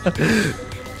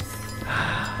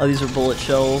 Oh, these are bullet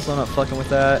shells. I'm not fucking with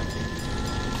that.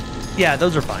 Yeah,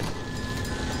 those are fine.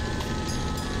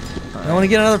 I want to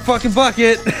get another fucking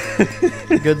bucket.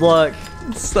 Good luck.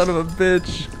 Son of a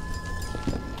bitch.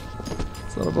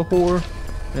 Son of a whore.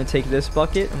 I'm gonna take this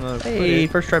bucket. I'm gonna put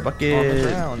it first try bucket on the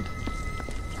ground.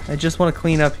 I just want to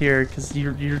clean up here because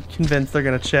you're convinced they're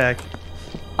gonna check.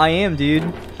 I am, dude.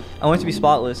 I want it to be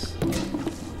spotless.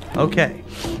 Okay,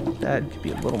 that could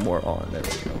be a little more on. There we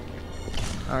go.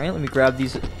 All right, let me grab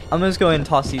these. I'm gonna just go ahead and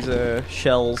toss these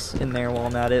shells in there while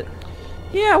I'm at it.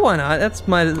 Yeah, why not? That's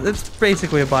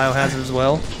basically a biohazard as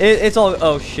well. It's all.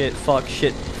 Oh shit! Fuck!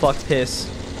 Shit! Fuck! Piss!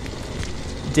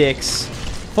 Dicks!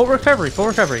 Full recovery. Full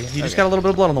recovery. You just got a little bit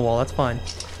of blood on the wall. That's fine.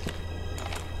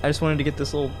 I just wanted to get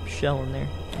this little shell in there.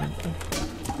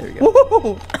 There we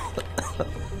go.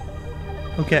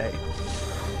 Okay.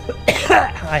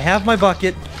 I have my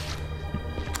bucket.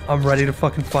 I'm ready to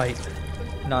fucking fight.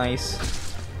 Nice.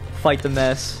 Fight the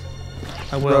mess.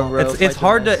 I will. It's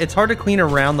hard to clean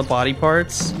around the body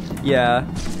parts. Yeah.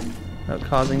 Without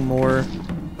causing more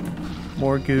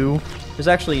goo. There's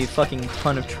actually a fucking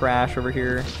ton of trash over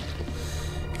here.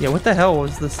 Yeah, what the hell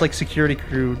was this like security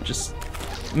crew just?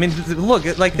 I mean,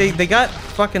 look, like they got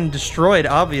fucking destroyed.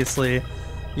 Obviously,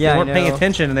 yeah, they weren't paying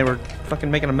attention and they were fucking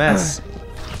making a mess.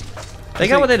 They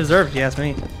got what they deserved, if you ask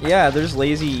me. Yeah, they're just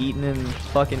lazy, eating and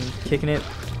fucking kicking it,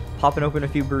 popping open a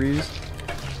few brews,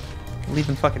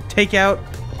 leaving fucking takeout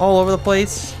all over the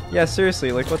place. Yeah,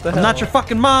 seriously, like what the hell? I'm not your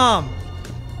fucking mom.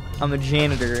 I'm a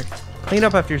janitor. Clean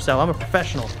up after yourself. I'm a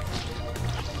professional.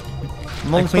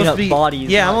 I'm only clean up bodies.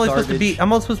 Yeah, I'm only garbage.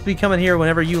 supposed to be coming here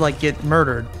whenever you like get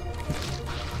murdered.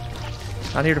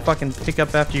 Not here to fucking pick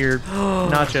up after your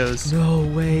nachos. No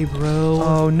way, bro.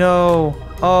 Oh no.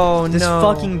 Oh this no.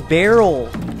 This fucking barrel.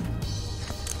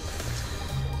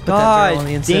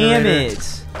 God damn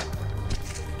it.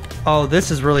 Oh,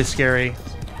 this is really scary.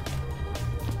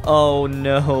 Oh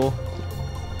no.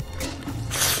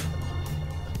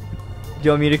 Do you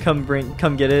want me to come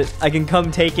get it? I can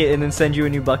come take it and then send you a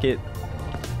new bucket.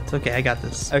 It's okay, I got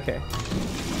this. Okay.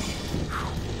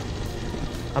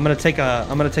 I'm gonna take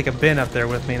a bin up there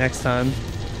with me next time.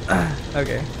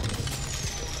 Okay.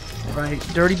 Right,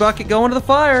 dirty bucket going to the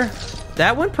fire.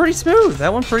 That went pretty smooth.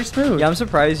 That went pretty smooth. Yeah, I'm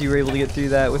surprised you were able to get through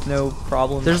that with no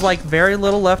problem. There's like very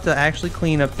little left to actually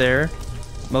clean up there.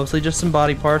 Mostly just some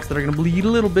body parts that are gonna bleed a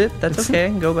little bit. That's okay. I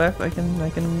can go back. I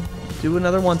can do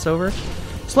another once over.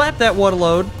 Slap that water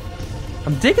load.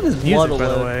 I'm digging this music, by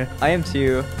the way. I am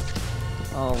too.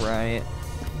 All right.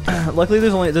 Luckily,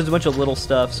 there's a bunch of little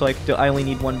stuff, so I only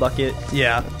need one bucket.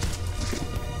 Yeah.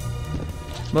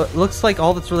 But it looks like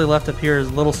all that's really left up here is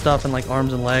little stuff and like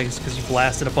arms and legs because you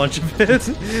blasted a bunch of it.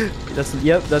 That's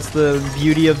the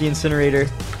beauty of the incinerator.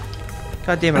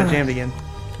 God damn it! I jammed again.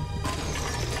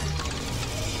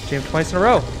 Jammed twice in a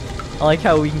row. I like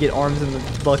how we can get arms in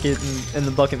the bucket and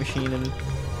the bucket machine, and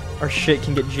our shit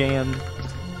can get jammed.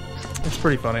 It's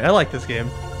pretty funny. I like this game.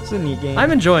 It's a neat game.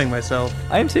 I'm enjoying myself.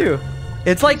 I am too.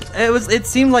 It's like it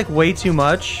seemed like way too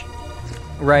much.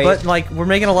 Right. But like we're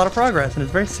making a lot of progress and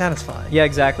it's very satisfying. Yeah,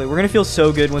 exactly. We're gonna feel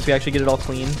so good once we actually get it all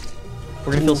clean.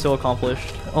 We're gonna feel so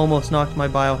accomplished. Almost knocked my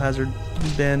biohazard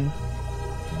bin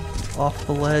off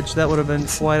the ledge. That would have been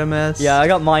quite a mess. Yeah, I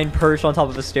got mine perched on top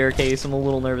of a staircase. I'm a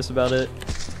little nervous about it.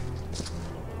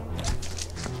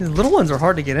 These little ones are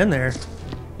hard to get in there.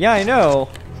 Yeah, I know.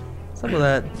 What's up with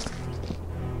that?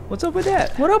 What's up with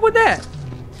that? What up with that?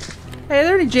 Hey, are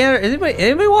there any janitor?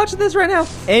 Anybody watching this right now?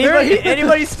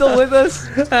 Anybody still with us?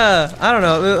 I don't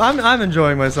know. I'm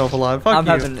enjoying myself a lot. Fuck I'm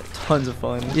you. having tons of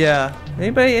fun. Yeah.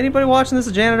 Anybody watching this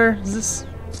a janitor? Is this?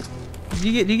 Do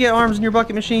you get arms in your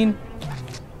bucket machine?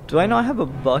 Do I not have a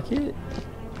bucket?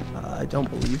 I don't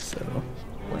believe so.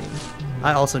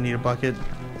 I also need a bucket.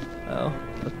 Oh,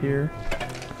 up here.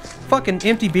 Fucking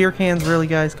empty beer cans, really,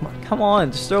 guys? Come on. Come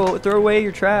on, just throw away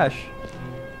your trash.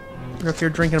 You're up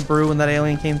here drinking a brew when that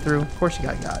alien came through. Of course you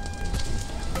got.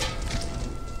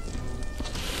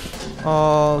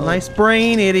 Oh, nice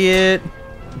brain, idiot.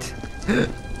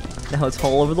 Now it's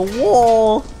all over the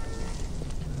wall.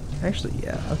 Actually,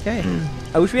 yeah. Okay.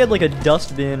 I wish we had like a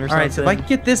dustbin or something. Alright, so if I can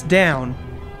get this down,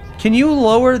 can you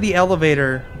lower the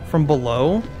elevator from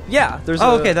below? Yeah, there's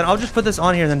okay, then I'll just put this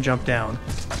on here and then jump down.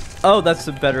 Oh, that's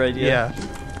a better idea. Yeah.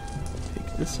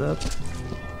 Pick this up.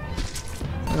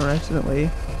 Or accidentally.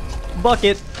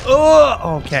 Bucket.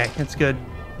 Oh, okay, it's good.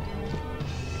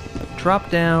 Drop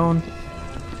down.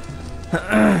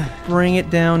 Bring it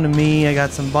down to me. I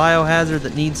got some biohazard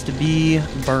that needs to be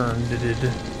burned.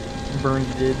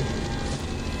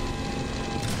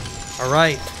 All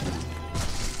right.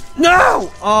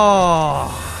 No!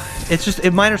 Oh, it's just a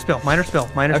minor spill. Spill.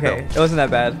 Okay, it wasn't that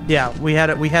bad. Yeah, we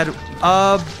had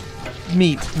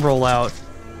meat roll out.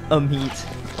 A meat.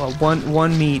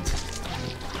 One meat.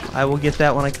 I will get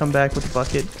that when I come back with the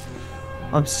bucket.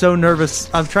 I'm so nervous.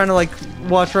 I'm trying to like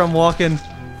watch where I'm walking.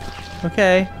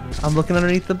 Okay, I'm looking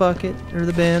underneath the bucket or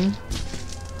the bin.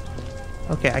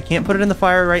 Okay, I can't put it in the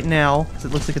fire right now because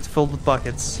it looks like it's filled with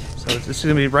buckets. So it's just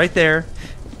gonna be right there.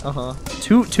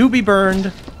 To be burned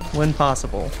when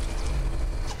possible.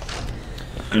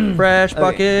 Fresh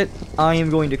bucket. Okay. I am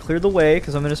going to clear the way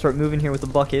because I'm going to start moving here with the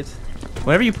bucket.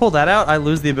 Whenever you pull that out, I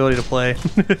lose the ability to play.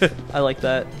 I like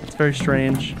that. It's very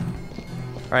strange.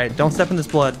 Alright, don't step in this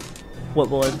blood. What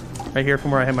blood? Right here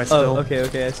from where I had my spill. Oh,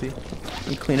 okay, I see. Let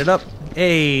me clean it up.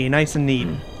 Hey, nice and neat.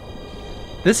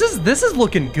 This is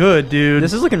looking good, dude.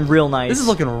 This is looking real nice. This is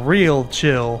looking real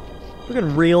chill.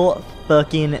 Looking real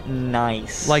fucking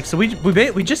nice. Like, so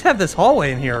we just have this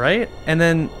hallway in here, right? And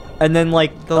then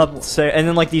like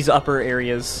these upper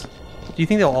areas. Do you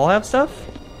think they'll all have stuff?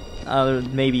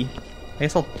 Maybe. I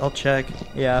guess I'll check.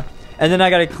 Yeah. And then I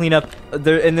gotta clean up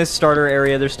there in this starter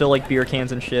area. There's still like beer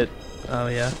cans and shit. Oh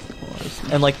yeah.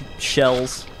 And like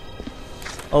shells.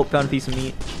 Oh, found a piece of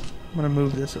meat. I'm gonna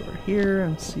move this over here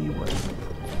and see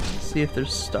if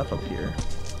there's stuff up here.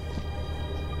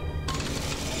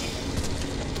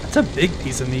 That's a big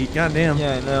piece of meat. Goddamn.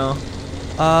 Yeah, I know.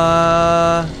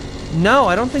 No,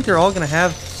 I don't think they're all gonna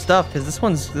have stuff because this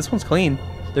one's clean.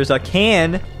 There's a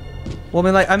can. Well,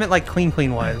 I meant like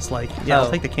clean wise. Like, yeah, I'll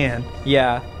take the can.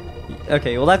 Yeah.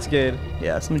 Okay, well that's good.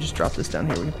 Yeah, so let me just drop this down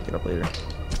here. We can pick it up later.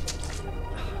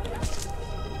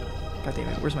 God damn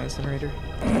it! Where's my incinerator?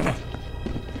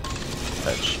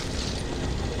 Touch.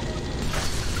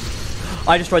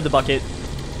 I destroyed the bucket.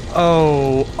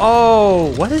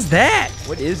 Oh, what is that?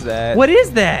 What is that? What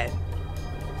is that?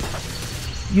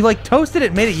 You like toasted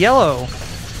it, made it yellow.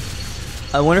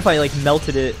 I wonder if I like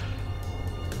melted it.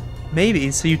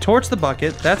 Maybe. So you torched the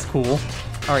bucket. That's cool.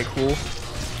 All right, cool.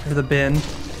 Or the bin.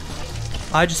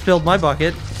 I just spilled my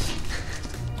bucket.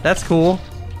 That's cool.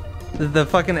 The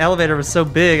fucking elevator was so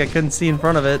big I couldn't see in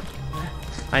front of it.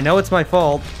 I know it's my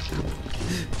fault.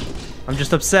 I'm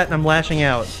just upset and I'm lashing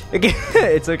out.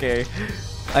 It's okay.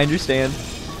 I understand.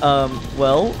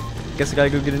 Well, guess I gotta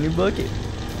go get a new bucket.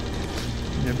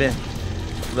 New bin.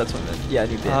 That's what I meant. Yeah,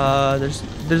 new bin.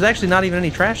 There's actually not even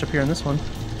any trash up here in this one.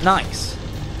 Nice.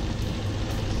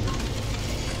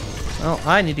 Oh,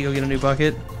 I need to go get a new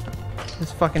bucket.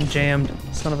 It's fucking jammed.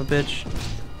 Son of a bitch.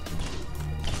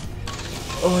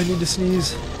 Oh, I need to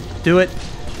sneeze. Do it.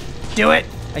 Do it!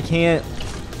 I can't.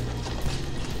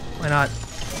 Why not?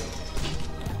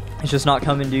 It's just not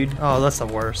coming, dude. Oh, that's the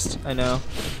worst. I know.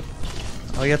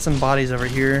 Oh, we got some bodies over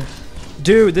here.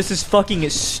 Dude, this is fucking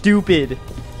stupid.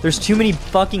 There's too many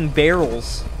fucking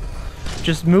barrels.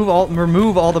 Just remove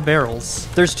all the barrels.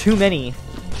 There's too many.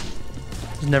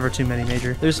 There's never too many,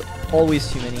 Major. There's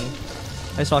always too many.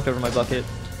 I just knocked over my bucket.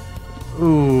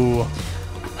 Ooh.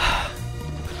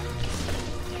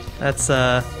 That's,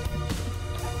 I'll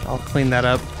clean that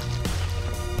up.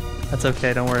 That's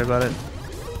okay, don't worry about it.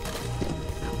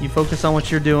 You focus on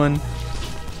what you're doing.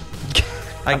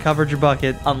 I covered your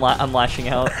bucket. I'm lashing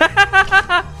out.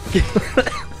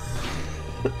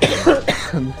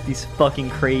 These fucking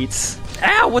crates.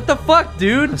 Ow, what the fuck,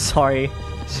 dude? I'm sorry.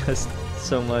 Just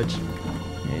so much.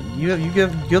 Yeah, you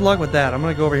give good luck with that. I'm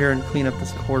gonna go over here and clean up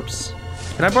this corpse.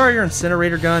 Can I borrow your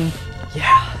incinerator gun?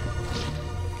 Yeah.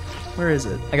 Where is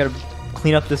it? I gotta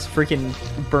clean up this freaking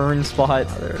burn spot.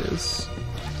 Oh, there it is.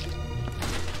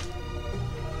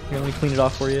 Here, let me clean it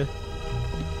off for you.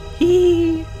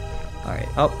 Hee. Alright.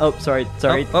 Oh, sorry.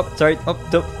 Sorry. Up. Sorry. Up.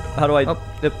 Dope. How do I... Up.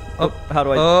 Yep. Up. How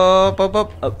do I...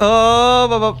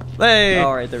 Up. Hey.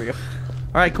 Alright, there we go.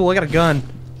 Alright, cool. I got a gun.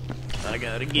 I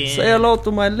got it again. Say hello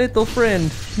to my little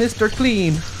friend, Mr.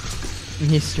 Clean.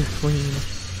 Mr. Clean.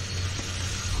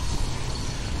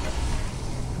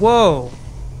 Whoa.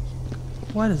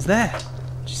 What is that?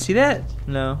 Did you see that?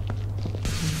 No.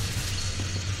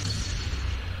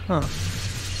 Huh.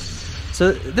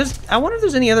 So I wonder if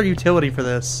there's any other utility for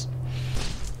this.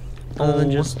 Other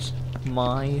than just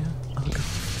my...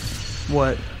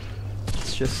 what?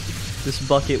 It's just this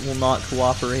bucket will not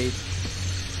cooperate.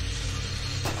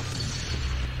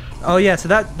 Oh yeah, so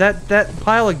that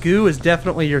pile of goo is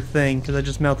definitely your thing, because I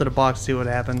just melted a box to see what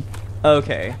happened.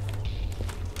 Okay.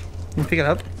 Can you pick it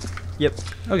up? Yep.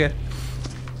 Okay.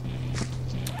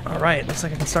 Alright, looks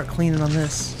like I can start cleaning on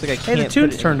this. Looks like I Hey, can't the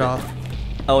tube's put it turned in off.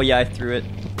 Oh yeah, I threw it.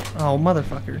 Oh,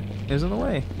 motherfucker. It was in the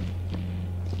way.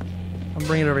 I'm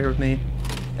bringing it over here with me.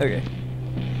 Okay.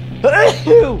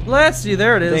 Bless you,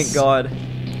 there it is. Thank God.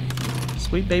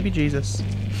 Sweet baby Jesus.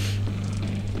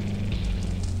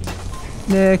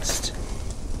 Next.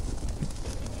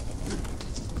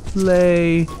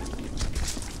 Play.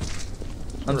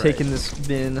 I'm Right. taking this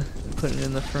bin and putting it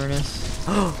in the furnace.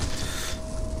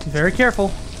 Be very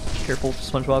careful. Careful,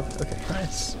 SpongeBob. Okay.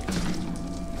 Nice.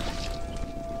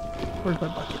 Where's my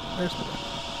bucket? There's my bucket.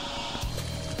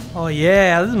 Oh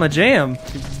yeah, this is my jam.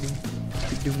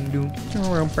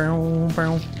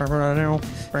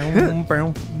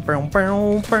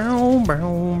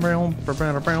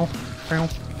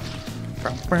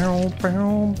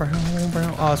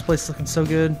 Oh, this place is looking so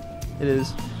good. It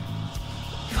is.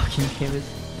 Fucking damn it.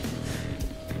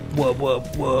 Wub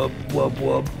wub wub wub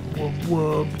wub wub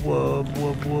wub wub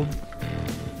wub wub.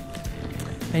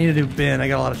 I need to do bin. I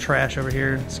got a lot of trash over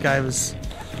here. This guy was,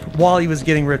 while he was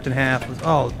getting ripped in half, was,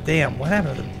 oh damn, what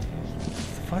happened to the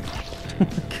fuck?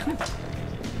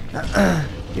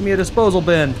 Give me a disposal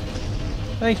bin.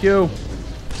 Thank you.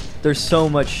 There's so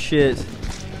much shit.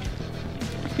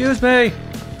 Excuse me.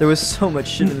 There was so much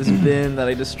shit in this bin that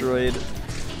I destroyed.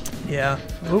 Yeah.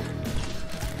 Oop.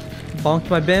 Bonked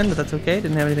my bin, but that's okay.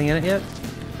 Didn't have anything in it yet.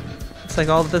 Looks like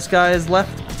all that this guy has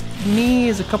left me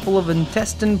is a couple of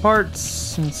intestine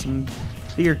parts and some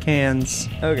beer cans.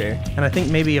 Okay. And I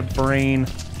think maybe a brain.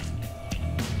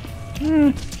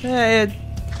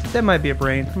 That might be a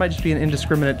brain. It might just be an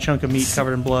indiscriminate chunk of meat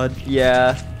covered in blood.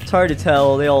 Yeah. It's hard to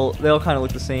tell. They all kind of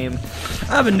look the same.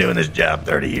 I've been doing this job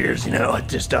 30 years, you know. It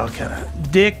just all kind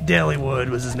of... Dick Delywood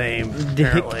was his name,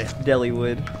 apparently.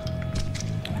 Delywood.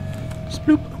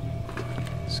 Sploop.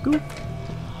 Scoop.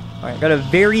 Alright, got a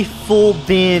very full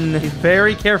bin. Be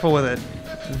very careful with it.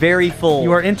 Very full.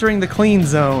 You are entering the clean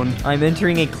zone. I'm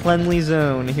entering a cleanly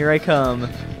zone. Here I come.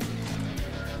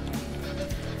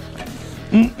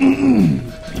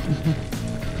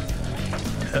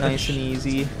 Nice and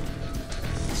easy.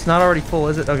 It's not already full,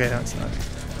 is it? Okay, no, it's not.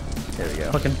 There we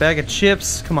go. Fucking bag of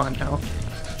chips. Come on now.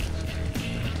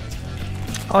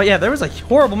 Oh yeah, there was a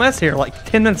horrible mess here like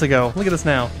 10 minutes ago. Look at this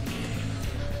now.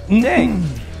 Dang.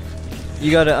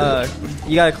 You gotta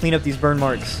clean up these burn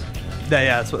marks.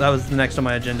 Yeah, that was the next on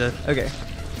my agenda. Okay.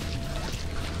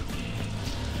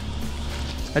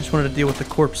 I just wanted to deal with the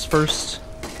corpse first.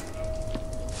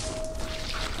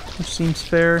 which seems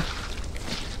fair.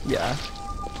 Yeah.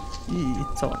 Eee,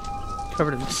 it's all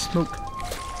covered in smoke.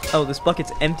 Oh, this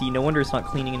bucket's empty. No wonder it's not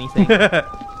cleaning anything. Yeah,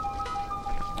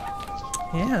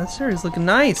 this area's looking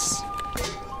nice.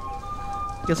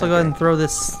 Guess I'll go ahead and throw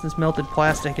this melted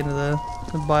plastic into the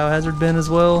biohazard bin as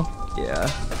well. Yeah.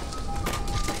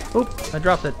 Oop, I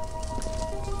dropped it.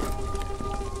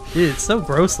 Dude, it's so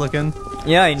gross looking.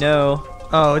 Yeah, I know.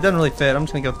 Oh, it doesn't really fit. I'm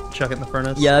just gonna go chuck it in the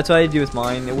furnace. Yeah, that's what I do with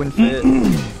mine. It wouldn't fit.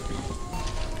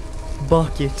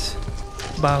 Bucket.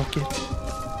 Bucket.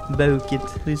 Bucket.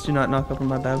 Please do not knock over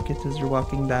my bucket as you're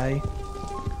walking by.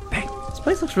 Bang. This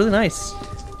place looks really nice.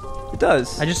 It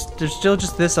does. There's still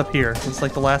just this up here. It's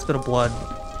like the last bit of blood.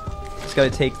 Just gotta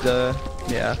take the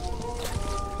lift. Yeah,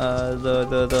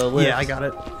 I got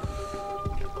it.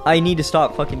 I need to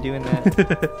stop fucking doing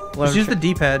that. Just use the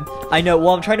D-pad. I know.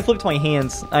 Well, I'm trying to flip to my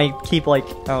hands. I keep like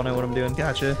I don't know what I'm doing.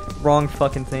 Gotcha. Wrong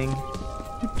fucking thing.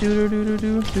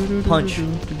 Punch.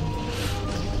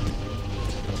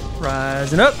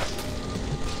 Rising up.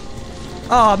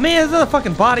 Oh man, there's another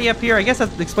fucking body up here. I guess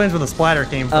that explains where the splatter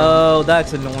came from. Oh,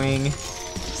 that's annoying.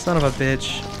 Son of a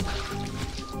bitch.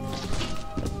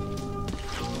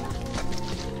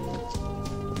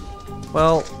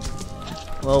 Well,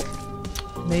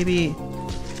 maybe.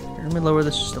 Here, let me lower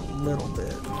this just a little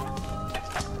bit.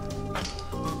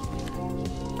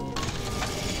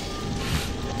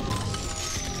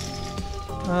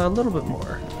 A little bit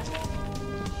more.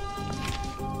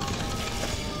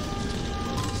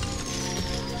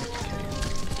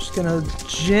 Just gonna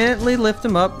gently lift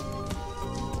him up.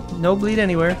 No bleed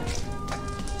anywhere.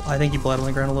 I think he bled on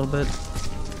the ground a little bit.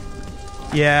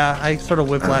 Yeah, I sort of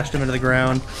whiplashed him into the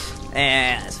ground.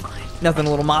 That's fine. Nothing a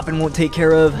little mopping won't take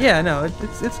care of. Yeah, no,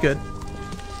 it's good.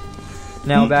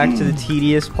 Now back to the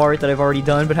tedious part that I've already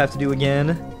done but have to do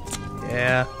again.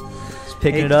 Yeah. Just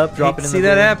picking it up, dropping it in the see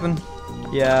that happen.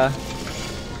 Yeah.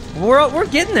 We're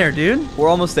getting there, dude. We're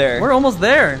almost there. We're almost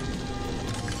there.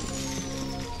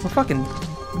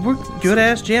 We're good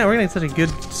ass Jan. We're gonna get such a good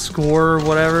score or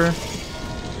whatever.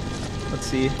 Let's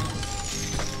see.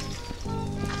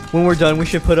 When we're done, we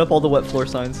should put up all the wet floor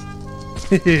signs.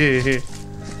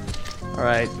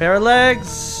 Alright, pair of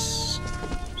legs.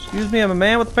 Excuse me, I'm a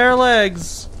man with a pair of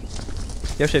legs.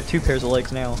 You actually have 2 pairs of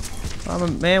legs now. I'm a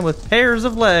man with pairs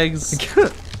of legs.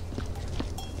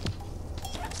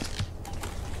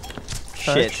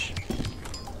 Shit.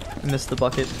 I missed the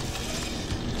bucket.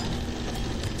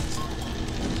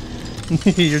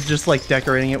 You're just like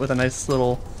decorating it with a nice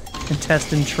little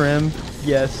intestine trim.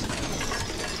 Yes.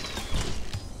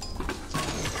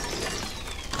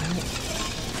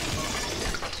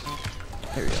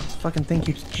 There we go. This fucking thing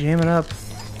keeps jamming up.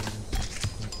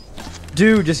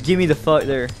 Dude, just give me the fuck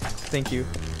there. Thank you.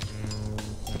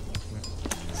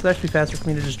 So that should be faster for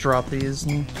me to just drop these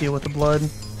and deal with the blood.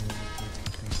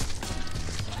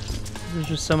 There's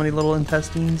just so many little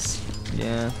intestines.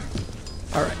 Yeah.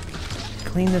 Alright.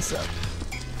 Clean this up.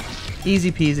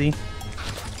 Easy peasy.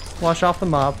 Wash off the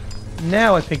mop.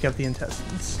 Now I pick up the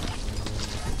intestines.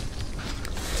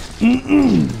 This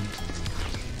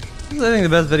is, I think, the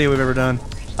best video we've ever done.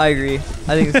 I agree. I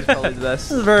think this is probably the best.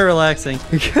 This is very relaxing.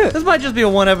 This might just be a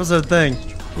 1-episode thing.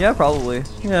 Yeah, probably.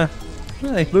 Yeah.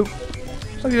 Hey, boop.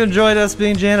 Hope you enjoyed us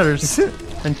being janitors.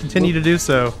 And continue to do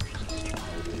so.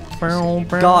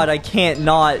 God, I can't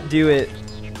not do it.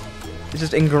 It's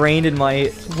just ingrained in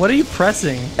my... What are you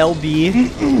pressing?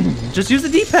 LB. Just use the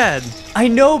D-pad. I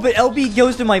know, but LB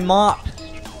goes to my mop.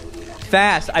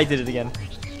 Fast. I did it again.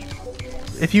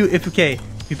 If you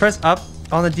press up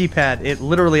on the D-pad, it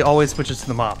literally always switches to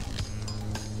the mop.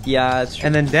 Yeah, that's true.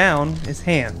 And then down is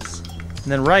hands. And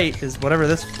then right is whatever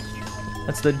this...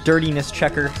 That's the dirtiness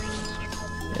checker.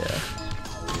 Yeah.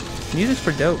 Music's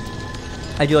pretty dope.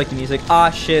 I do like the music.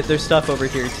 Ah, shit. There's stuff over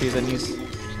here, too, that needs...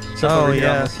 Stuff over here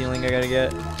on the ceiling I gotta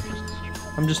get.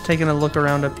 I'm just taking a look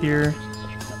around up here.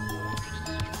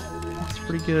 That's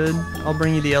pretty good. I'll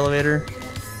bring you the elevator.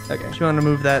 Okay. If you want to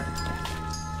move that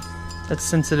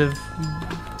sensitive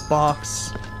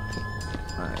box.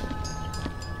 Alright.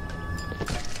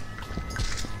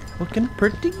 Looking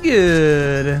pretty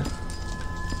good.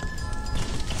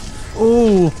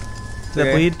 Ooh. Does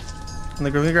that bleed? On the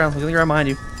ground. Look on the ground behind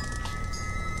you.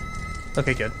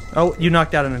 Okay, good. Oh, you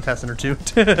knocked out an intestine or two.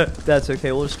 That's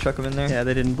okay. We'll just chuck them in there. Yeah,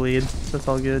 they didn't bleed, so that's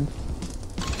all good.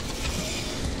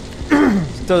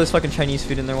 Throw this fucking Chinese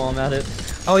food in there while I'm at it.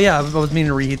 Oh yeah, I was meaning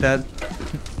to reheat that.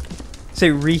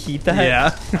 Say reheat that?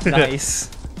 Yeah. Nice.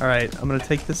 Alright, I'm gonna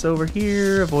take this over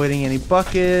here, avoiding any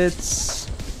buckets.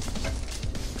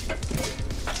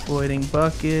 Avoiding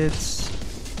buckets.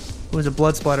 Oh, there's a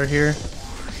blood splatter here.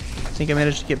 I think I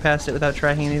managed to get past it without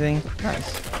tracking anything.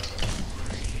 Nice.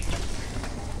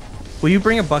 Will you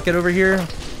bring a bucket over here?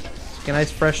 Like a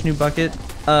nice fresh new bucket?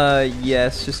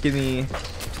 Yes. Just give me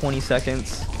 20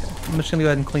 seconds. I'm just gonna go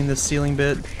ahead and clean this ceiling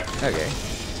bit. Okay.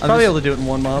 Probably able to do it in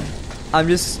one mob. I'm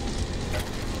just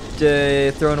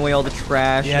throwing away all the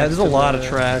trash. Yeah, there's a lot of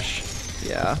trash.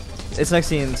 Yeah. It's next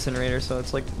to the incinerator, so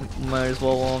it's like, might as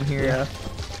well while I'm here. Yeah.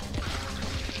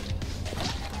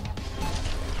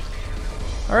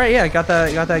 Alright, yeah, got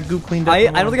that goop cleaned up. I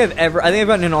don't think I think I've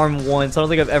gotten an arm once. I don't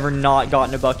think I've ever not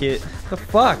gotten a bucket. The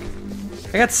fuck?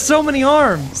 I got so many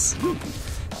arms!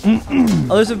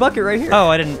 Oh, there's a bucket right here. Oh,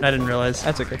 I didn't realize.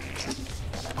 That's okay.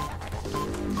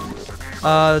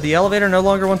 The elevator no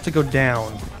longer wants to go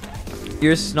down.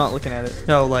 You're just not looking at it.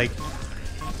 No, like...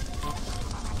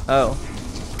 Oh.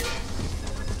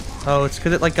 Oh, it's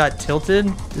because it, like, got tilted?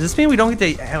 Does this mean we don't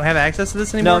get to have access to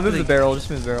this anymore? No, move the barrel. Just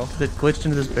move the barrel. It glitched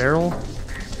into this barrel?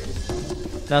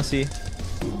 Now see.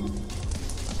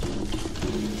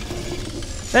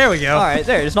 There we go. Alright,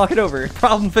 there. Just knock it over.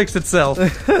 Problem fixed itself.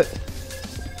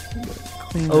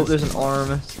 Oh, there's an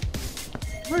arm.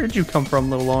 Where did you come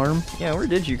from, little arm? Yeah, where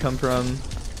did you come from?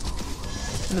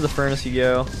 Into the furnace you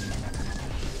go.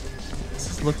 This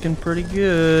is looking pretty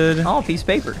good. Oh, piece of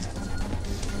paper.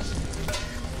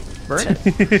 Burn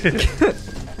it.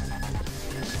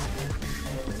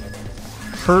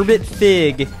 Herbert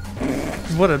Fig.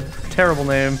 What a terrible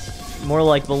name. More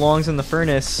like belongs in the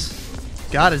furnace.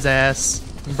 Got his ass.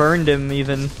 Burned him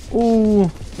even.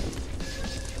 Ooh.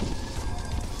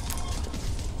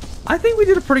 I think we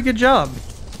did a pretty good job.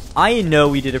 I know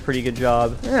we did a pretty good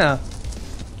job. Yeah.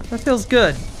 That feels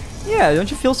good. Yeah, don't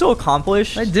you feel so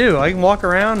accomplished? I do. I can walk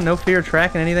around, no fear of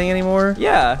tracking anything anymore.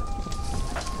 Yeah.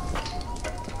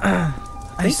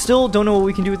 I still don't know what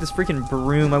we can do with this freaking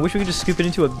broom. I wish we could just scoop it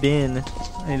into a bin.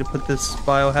 I need to put this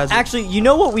biohazard... Actually, you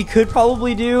know what we could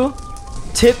probably do?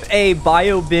 Tip a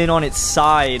bio bin on its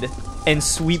side and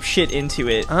sweep shit into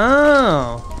it.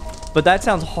 Oh. But that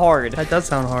sounds hard. That does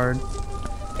sound hard.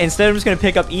 Instead, I'm just going to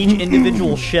pick up each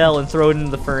individual shell and throw it into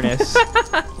the furnace.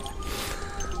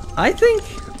 I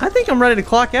think I'm ready to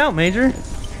clock out, Major.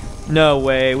 No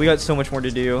way. We got so much more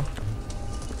to do.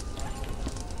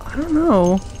 I don't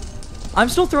know. I'm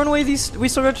still throwing away these... We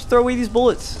still got to throw away these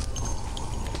bullets.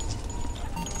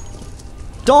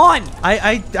 Dawn!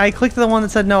 I clicked the one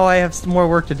that said, no, I have some more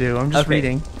work to do. I'm just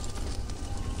reading.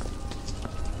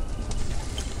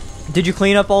 Did you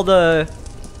clean up all the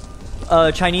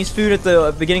Chinese food at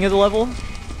the beginning of the level?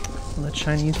 The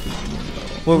Chinese food.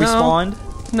 Where we spawned?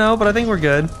 No, but I think we're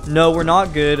good. No, we're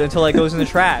not good until that goes in the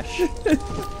trash.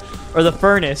 Or the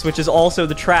furnace, which is also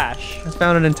the trash. I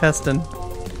found an intestine.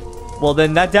 Well,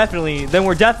 then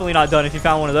we're definitely not done if you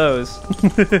found one of those.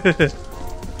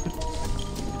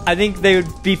 I think they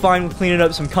would be fine with cleaning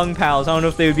up some Kung Pals. I don't know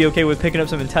if they would be okay with picking up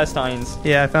some intestines.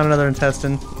 Yeah, I found another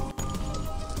intestine.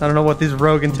 I don't know what these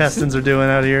rogue intestines are doing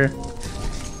out here.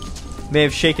 May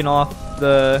have shaken off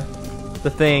the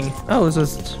thing. Oh, there's a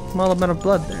small amount of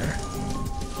blood there.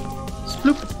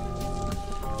 Sploop.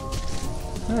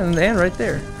 And right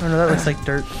there. Oh no, that looks like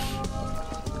dirt.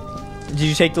 Did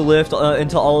you take the lift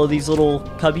into all of these little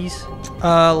cubbies?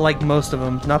 Like most of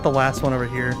them. Not the last one over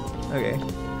here. Okay.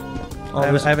 I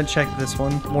haven't checked this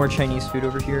one. More Chinese food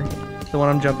over here. The one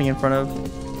I'm jumping in front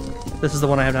of. This is the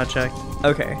one I have not checked.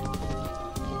 Okay.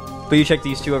 But you checked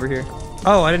these two over here.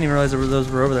 Oh, I didn't even realize those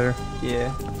were over there.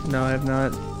 Yeah. No, I have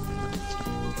not.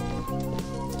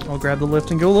 I'll grab the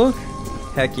lift and go look.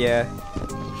 Heck yeah.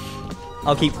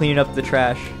 I'll keep cleaning up the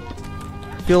trash.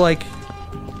 I feel like,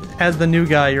 as the new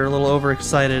guy, you're a little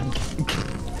overexcited.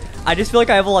 I just feel like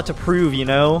I have a lot to prove, you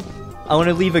know? I want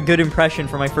to leave a good impression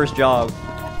for my first job.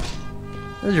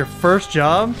 This is your first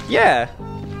job? Yeah.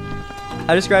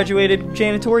 I just graduated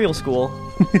janitorial school.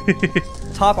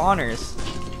 Top honors.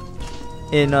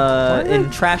 In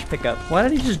trash pickup. Why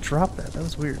did he just drop that? That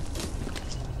was weird.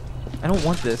 I don't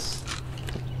want this.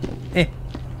 Eh.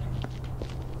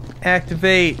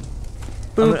 Activate.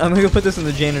 I'm gonna go put this in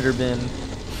the janitor bin.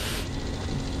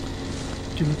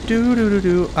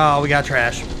 Oh, we got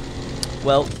trash.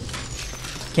 Well,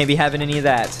 can't be having any of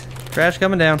that. Trash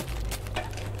coming down.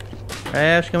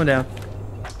 Trash coming down.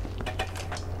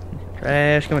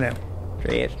 Trash coming down.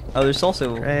 Trash. Oh, there's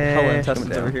also hella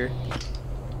intestines over here.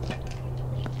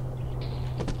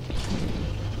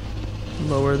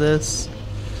 Lower this.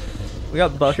 We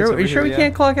got buckets over Are you sure here, we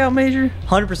can't clock out, Major?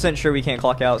 100% sure we can't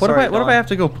clock out. What if I have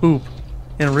to go poop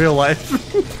in real life?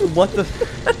 What the?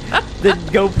 Then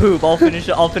go poop. I'll finish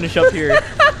up here.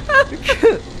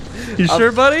 You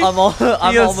sure, buddy? I'm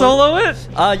you gonna solo it?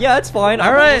 Yeah, it's fine.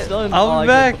 All right, I'll be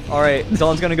back. All right,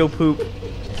 Dawn's gonna go poop.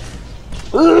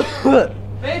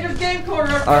 Major's Game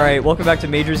Corner. All right, welcome back to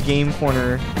Major's Game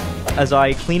Corner. as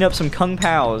I clean up some Kung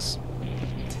Paos.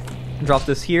 Drop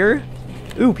this here.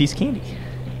 Ooh, piece of candy.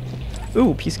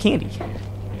 Ooh, piece of candy.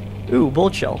 Ooh,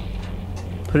 bullet shell.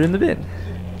 Put it in the bin.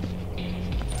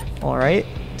 Alright,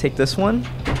 take this one.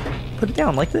 Put it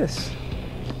down like this.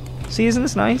 See, isn't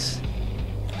this nice?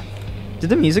 Did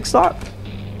the music stop?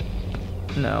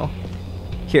 No.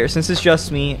 Here, since it's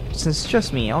just me,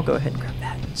 I'll go ahead and grab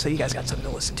that. So you guys got something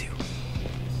to listen to.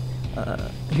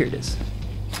 Here it is.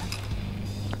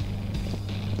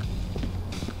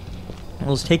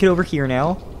 We'll just take it over here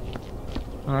now.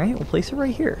 Alright, we'll place it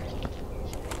right here.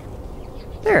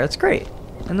 There, that's great.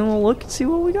 And then we'll look and see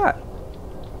what we got.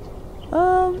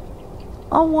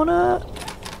 I wanna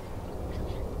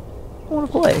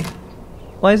play.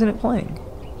 Why isn't it playing?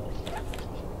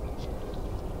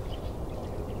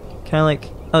 Can I like...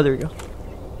 Oh, there we go.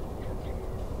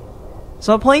 It's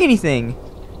not playing anything.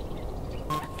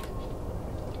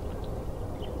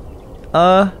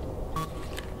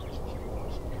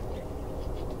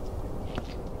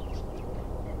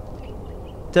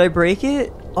 Did I break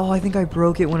it? Oh, I think I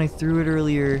broke it when I threw it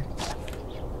earlier.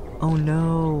 Oh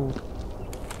no.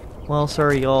 Well,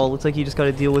 sorry y'all. Looks like you just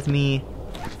gotta deal with me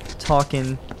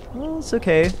talking. Well, it's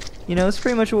okay. You know, it's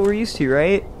pretty much what we're used to,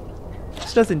 right?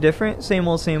 It's nothing different. Same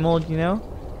old, you know?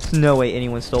 There's no way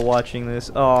anyone's still watching this.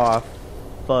 Aw,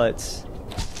 butts.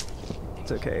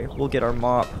 It's okay. We'll get our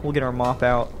mop. We'll get our mop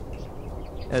out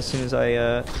as soon as I,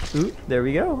 Ooh, there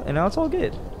we go. And now it's all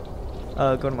good.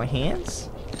 Go to my hands.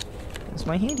 It's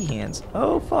my handy hands.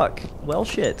 Oh, fuck. Well,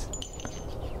 shit.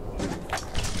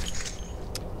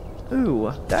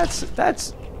 Ooh,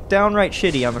 that's downright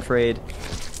shitty, I'm afraid.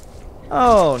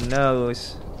 Oh, no.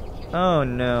 Oh,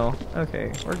 no.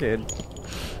 Okay, we're good.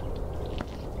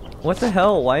 What the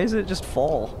hell? Why does it just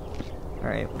fall?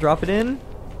 Alright, drop it in.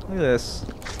 Look at this.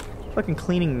 Fucking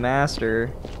cleaning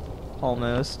master.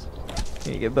 Almost.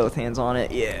 Here, you get both hands on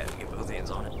it. Yeah, get both hands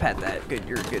on it. Pat that. Good,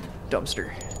 you're a good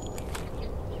dumpster.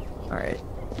 Alright.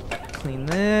 Clean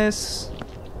this.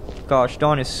 Gosh,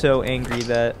 Dawn is so angry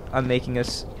that I'm making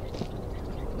us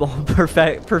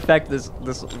perfect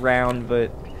this round,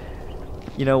 but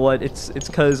you know what? It's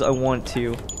because I want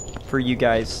to for you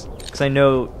guys. Because I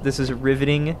know this is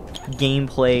riveting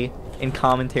gameplay and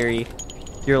commentary.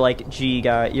 You're like, gee,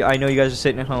 guy. I know you guys are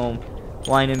sitting at home,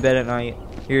 lying in bed at night.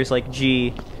 You're just like,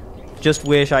 gee, just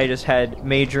wish I just had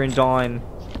Major and Dawn,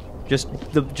 just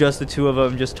the two of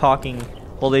them, just talking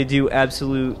while they do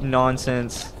absolute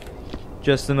nonsense,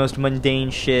 just the most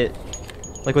mundane shit.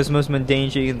 Like, what's the most mundane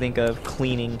shit you can think of?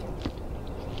 Cleaning.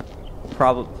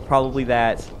 Probably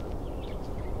that.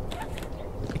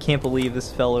 I can't believe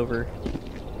this fell over.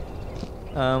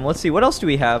 Let's see, what else do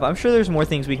we have? I'm sure there's more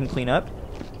things we can clean up.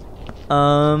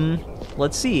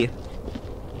 Let's see.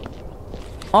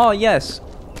 Oh, yes.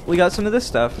 We got some of this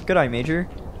stuff. Good eye, Major.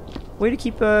 Way to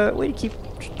keep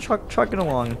trucking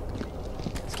along.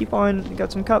 Let's keep on. We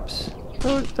got some cups.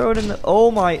 Throw it in the...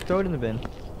 Oh my... Throw it in the bin.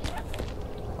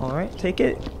 Alright, take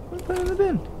it. Put it in the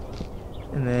bin.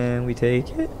 And then we take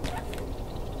it.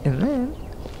 And then...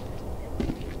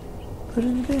 Put it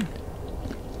in the bin.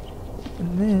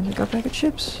 And then I got a bag of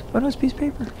chips. Oh no, it's a piece of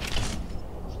paper.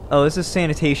 Oh, this is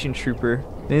sanitation trooper.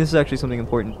 Maybe this is actually something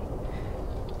important.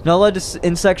 Not allowed to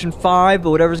in section 5, but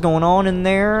whatever's going on in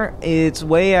there, it's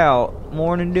way out.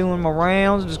 Morning doing my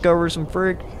rounds, discover some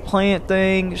frick plant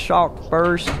thing, shock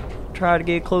first, try to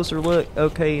get a closer look.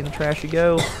 Okay, in the trash you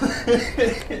go.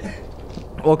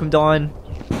 Welcome, Dawn.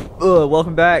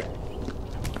 Welcome back.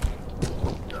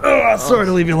 Sorry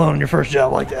to leave you alone in your first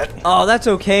job like that. Oh, that's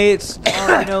okay. It's,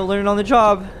 you know, learning on the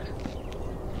job.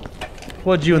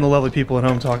 What'd you and the lovely people at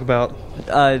home talk about?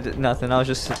 Nothing. I was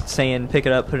just saying, pick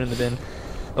it up, put it in the bin.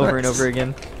 Over and over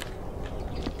again.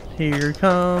 Here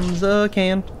comes a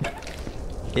can.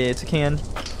 It's a can.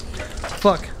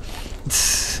 Fuck.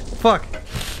 Fuck.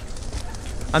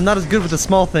 I'm not as good with the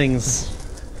small things.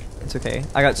 It's okay.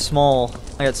 I got small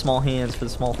hands for the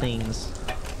small things.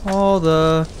 All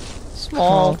the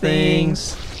small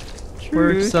things.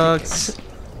 Work sucks.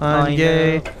 I'm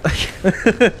gay.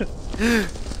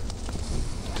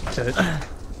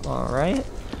 Alright.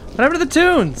 What happened to the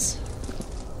tunes?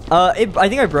 I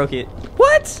think I broke it.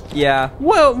 What? Yeah.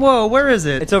 Whoa, where is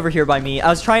it? It's over here by me. I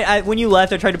was trying, when you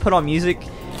left, I tried to put on music.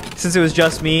 Since it was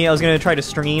just me, I was gonna try to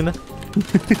stream.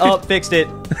 Oh, fixed it.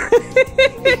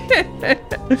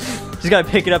 Just gotta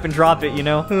pick it up and drop it, you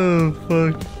know? Oh,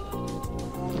 fuck.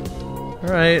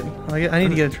 Alright, I need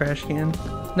to get a trash can.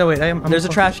 No, wait, There's a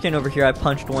trash can over here. I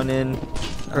punched one in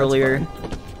earlier.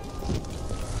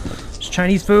 It's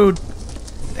Chinese food.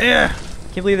 Yeah.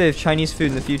 Can't believe they have Chinese food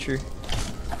in the future.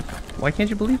 Why can't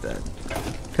you believe that?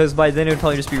 Because by then it would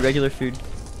probably just be regular food.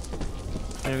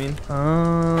 You know what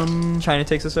I mean? China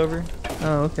takes us over.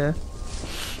 Oh, okay.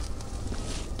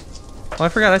 Oh, I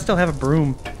forgot I still have a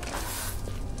broom.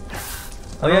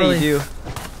 Oh, yeah, you do.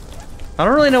 I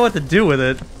don't really know what to do with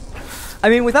it. I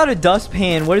mean, without a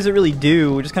dustpan, what does it really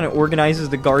do? It just kind of organizes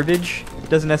the garbage.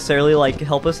 Doesn't necessarily, like,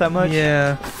 help us that much.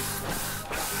 Yeah.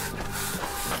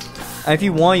 And if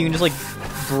you want, you can just, like,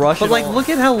 brush it. But, like, look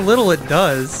at how little it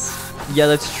does. Yeah,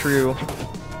 that's true.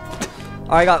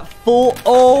 I got full.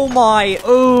 Oh, my.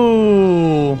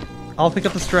 Ooh. I'll pick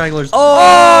up the stragglers.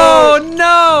 Oh,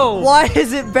 no! Why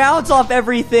does it bounce off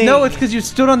everything? No, it's because you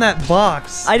stood on that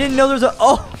box. I didn't know there's a.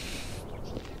 Oh.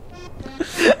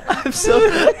 I'm so.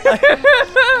 I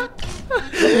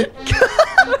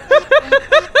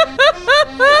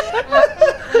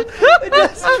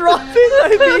just drop it. I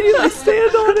immediately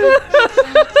stand on it.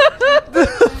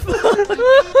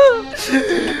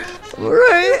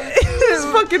 Right? It's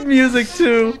fucking music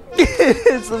too.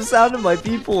 It's the sound of my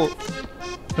people.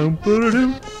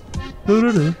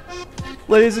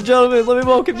 Ladies and gentlemen, let me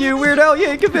welcome you, Weird Al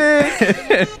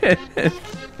Yankovic.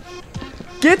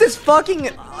 Get this fucking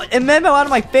memo out of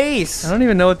my face. I don't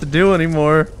even know what to do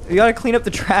anymore. You gotta clean up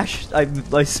the trash I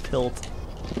spilled.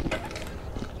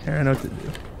 Here, I know what to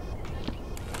do.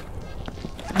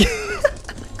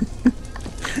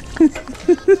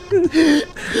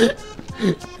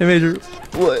 Hey, Major.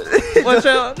 What? Watch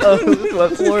out. Oh,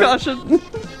 what floor? Caution.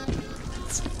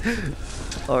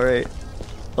 Alright.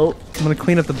 Oh. I'm gonna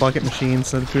clean up the bucket machine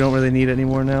so we don't really need it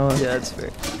anymore now. Yeah, that's fair.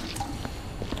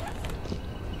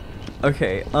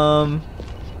 Okay,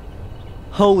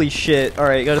 holy shit.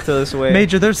 Alright, gotta throw this away.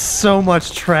 Major, there's so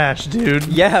much trash, dude.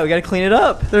 Yeah, we gotta clean it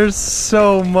up. There's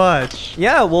so much.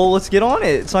 Yeah, well, let's get on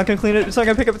it. It's not gonna clean it. It's not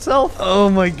gonna pick up itself. Oh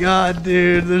my god,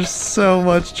 dude. There's so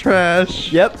much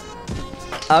trash. Yep.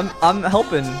 I'm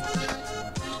helping.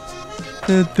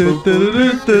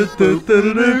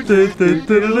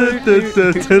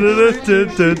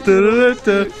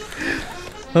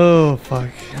 Oh, fuck.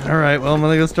 Alright, well, I'm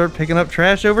gonna go start picking up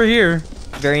trash over here.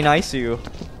 Very nice of you.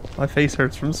 My face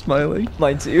hurts from smiling.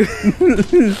 Mine too.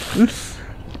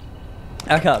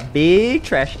 I got a big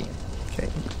trash can. Okay,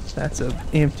 that's an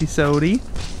empty sody.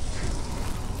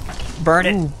 Burn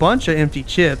it. Ooh, bunch of empty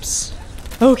chips.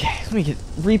 Okay, let me get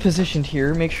repositioned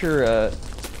here. Make sure,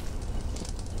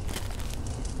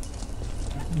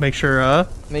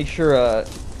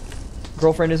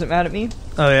 girlfriend isn't mad at me.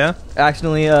 Oh, yeah?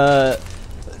 Accidentally,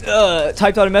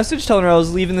 typed out a message telling her I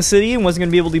was leaving the city and wasn't going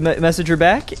to be able to message her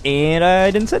back, and I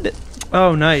didn't send it.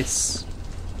 Oh, nice.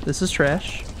 This is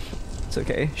trash. It's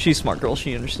okay. She's a smart girl.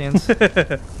 She understands.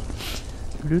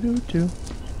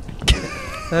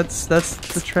 That's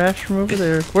the trash from over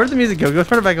there. Where'd the music go? Go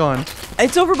turn it back on.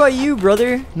 It's over by you,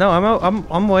 brother. No,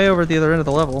 I'm way over at the other end of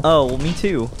the level. Oh, well, me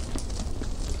too.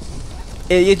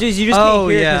 You just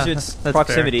can't hear it because it's that's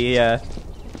proximity. fair.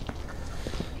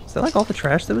 Yeah. Is that like all the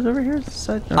trash that was over here?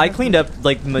 I cleaned up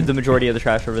like the majority of the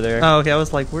trash over there. Oh, okay. I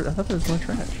was like, I thought there was more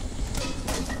trash.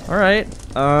 All right.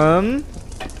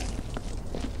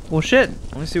 Well, shit.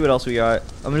 Let me see what else we got.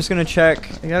 I'm just gonna check.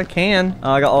 I got a can.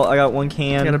 I got one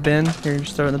can. I got a bin. Here,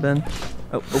 just throw it in the bin.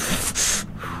 Oh.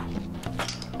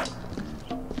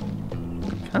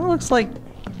 Kind of looks like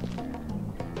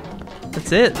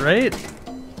that's it, right?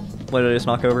 What did I just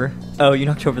knock over? Oh, you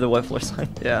knocked over the wet floor sign.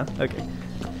 Yeah. Okay.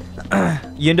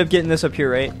 You end up getting this up here,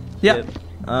 right? Yep.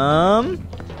 Huh.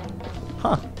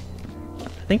 I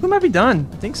think we might be done.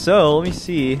 I think so. Let me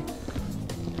see.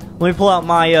 Let me pull out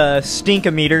my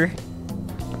stink-o-meter.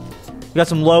 We got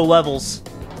some low levels.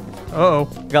 Uh-oh.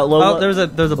 Got low. Oh, there's a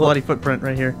bloody footprint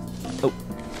right here. Oh.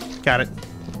 Got it.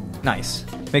 Nice.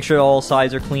 Make sure all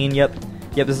sides are clean. Yep.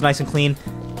 Yep, this is nice and clean.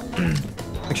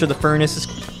 Make sure the furnace is...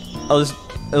 Oh, this...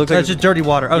 It looks like it's just dirty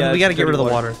water. Oh, yeah, we gotta get rid of the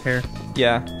water. water. Here.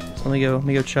 Yeah. So let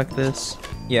me go check this.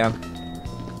 Yeah.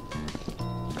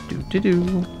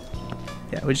 Do.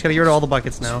 Yeah, we just gotta get rid of all the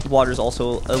buckets now. Water's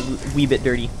also a wee bit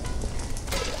dirty.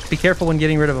 Be careful when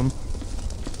getting rid of them.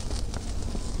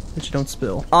 That you don't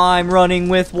spill. I'm running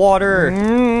with water.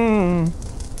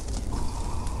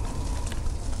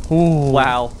 Ooh.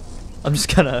 Wow. I'm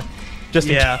just gonna... Just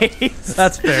in case.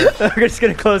 That's fair. We're just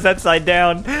gonna close that side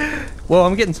down. Well,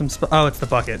 I'm getting some... Oh, it's the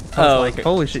bucket. I was like, okay.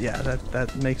 holy shit. Yeah,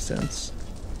 that makes sense.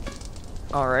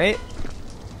 Alright.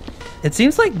 It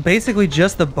seems like basically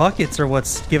just the buckets are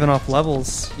what's giving off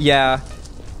levels. Yeah.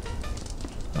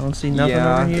 I don't see nothing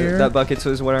over here. That bucket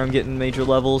is where I'm getting major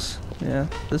levels. Yeah,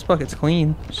 this bucket's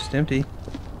clean. It's just empty.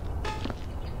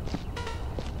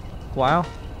 Wow.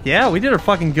 Yeah, we did a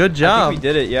fucking good job. I think we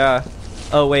did it, yeah.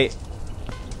 Oh, wait.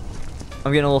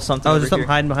 I'm getting a little something Oh, over is there something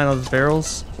here. hiding behind all those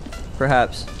barrels?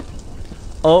 Perhaps.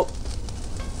 Oh.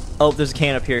 Oh, there's a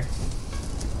can up here.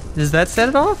 Does that set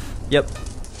it off? Yep.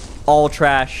 All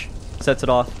trash sets it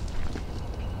off.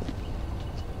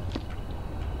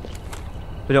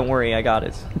 But don't worry, I got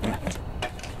it. Can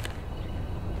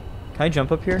I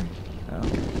jump up here? Oh.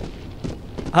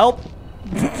 Help!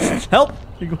 Help!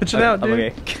 You're glitching out, dude.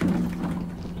 Okay.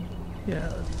 Yeah.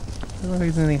 I don't think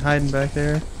there's anything hiding back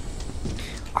there.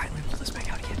 Alright, let me pull this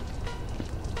back out again.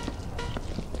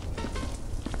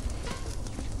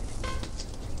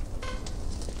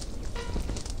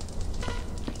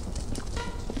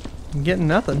 I'm getting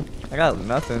nothing. I got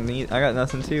nothing. I got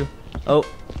nothing too. Oh.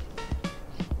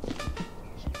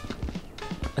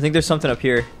 I think there's something up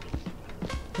here.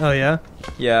 Oh, yeah?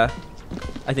 Yeah.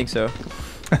 I think so.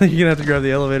 I think you're gonna have to grab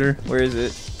the elevator. Where is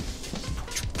it?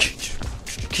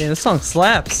 Man, this song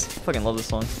slaps. I fucking love this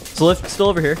song. So lift still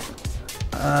over here.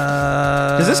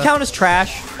 Does this count as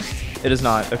trash? It does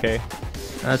not. Okay.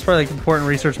 It's probably like important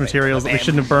research materials that we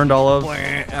shouldn't have burned all of.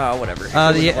 Oh, whatever.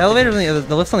 The elevator's on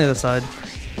the lift's on the other side.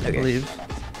 I Okay. believe.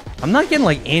 I'm not getting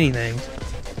like anything.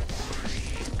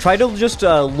 Try to just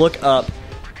look up.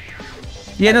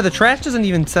 Yeah, no, the trash doesn't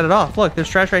even set it off. Look, there's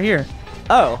trash right here.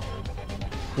 Oh.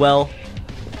 Well,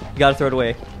 you gotta throw it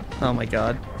away. Oh my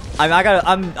god.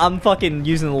 I'm fucking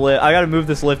using the lift. I gotta move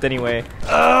this lift anyway.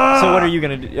 So what are you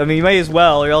gonna do? I mean, you may as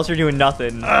well, or else you're doing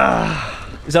nothing.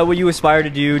 Is that what you aspire to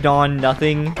do, Dawn?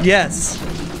 Nothing? Yes.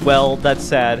 Well, that's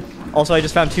sad. Also, I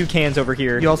just found 2 cans over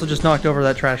here. You also just knocked over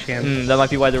that trash can. That might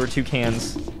be why there were 2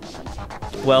 cans.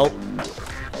 Well.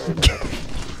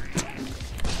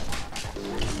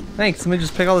 Thanks. Let me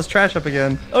just pick all this trash up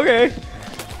again. Okay.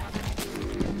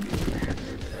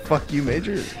 Fuck you,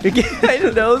 Major. I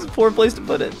don't know. It's a poor place to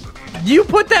put it. You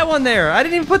put that one there. I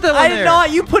didn't even put that one there. I did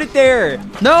not. You put it there.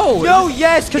 No. No,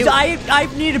 yes, because I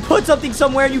need to put something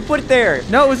somewhere and you put it there.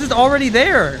 No, it was just already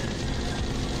there.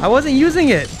 I wasn't using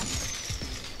it.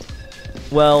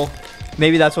 Well,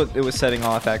 maybe that's what it was setting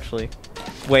off, actually.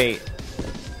 Wait.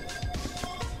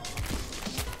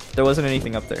 There wasn't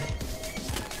anything up there.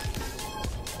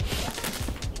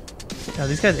 God,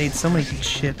 these guys ate so many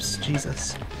chips.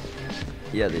 Jesus.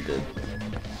 Yeah, they did.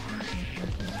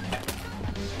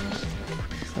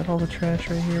 Is that all the trash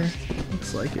right here?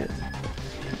 Looks like it.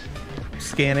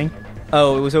 Scanning.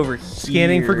 Oh, it was over here.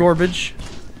 Scanning for garbage.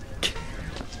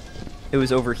 It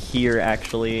was over here,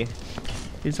 actually.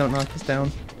 Please don't knock this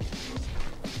down.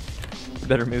 You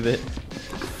better move it.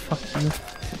 Fuck you.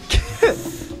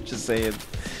 Just saying.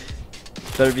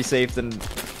 Better be safe than...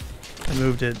 I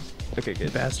moved it. Okay,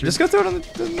 good. Bastard. Just go throw it on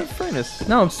the furnace.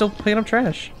 No, I'm still picking up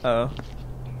trash. Oh.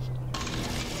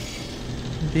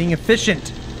 Being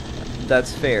efficient.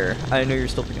 That's fair. I know you're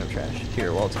still picking up trash.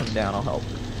 Here, while it's coming down, I'll help.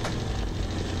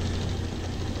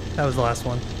 That was the last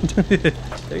one.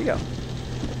 There you go.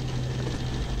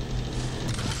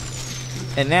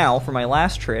 And now, for my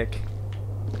last trick,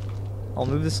 I'll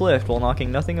move this lift while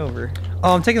knocking nothing over.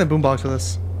 Oh, I'm taking the boombox with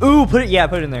us. Ooh, put it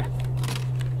in there.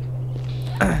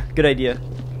 Good idea.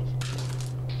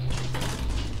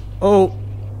 Oh,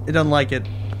 it doesn't like it.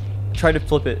 Try to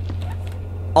flip it.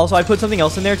 Also, I put something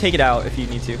else in there. Take it out if you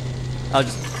need to. I'll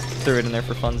just throw it in there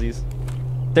for funsies.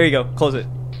 There you go. Close it.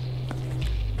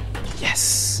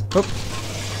 Yes. Oh.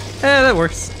 That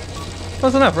works.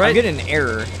 Close enough, right? I'm getting an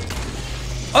error.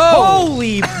 Oh!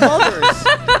 Holy mothers!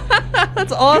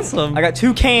 That's awesome. I got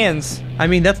 2 cans. I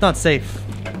mean, that's not safe.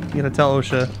 You gotta tell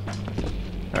OSHA.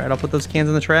 Alright, I'll put those cans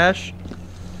in the trash.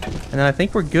 And then I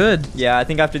think we're good. Yeah, I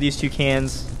think after these 2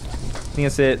 cans, I think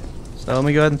that's it. So let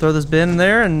me go ahead and throw this bin in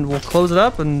there and we'll close it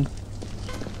up and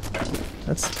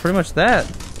that's pretty much that.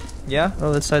 Yeah?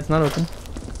 Oh, this side's not open.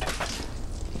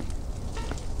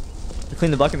 You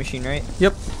cleaned the bucket machine, right?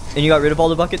 Yep. And you got rid of all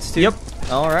the buckets too? Yep.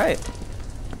 Alright.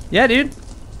 Yeah, dude.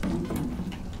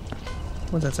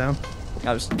 What's that sound?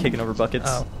 I was kicking over buckets.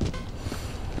 Oh.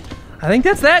 I think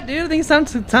that's that, dude. I think it's time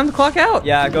to clock out.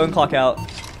 Yeah, go and clock out.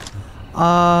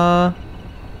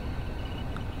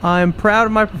 I'm proud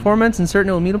of my performance and certain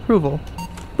it will meet approval.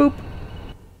 Boop.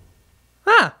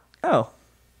 Ah. Oh.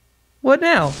 What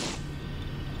now?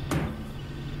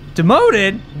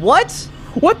 Demoted? What?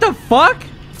 What the fuck?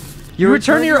 You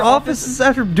return to your offices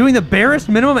after doing the barest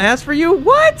minimum asked for you?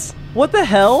 What? What the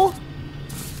hell?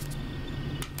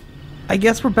 I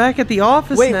guess we're back at the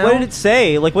office Wait, now. what did it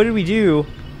say? Like, what did we do?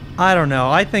 I don't know.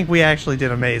 I think we actually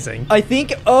did amazing. I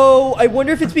think, oh, I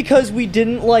wonder if it's because we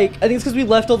didn't, like, I think it's because we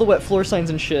left all the wet floor signs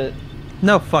and shit.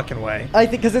 No fucking way. I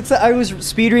think, because I was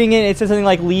speed reading it, it said something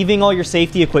like, leaving all your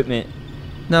safety equipment.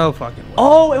 No fucking way.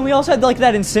 Oh, and we also had, like,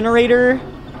 that incinerator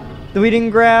that we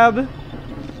didn't grab.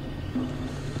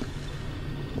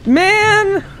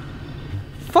 Man!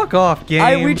 Fuck off,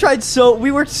 game.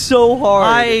 We worked so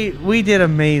hard. We did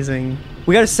amazing.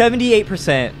 We got a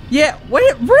 78%. Yeah,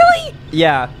 wait, really?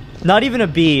 Yeah, not even a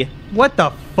B. What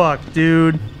the fuck,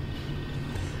 dude?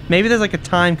 Maybe there's like a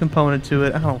time component to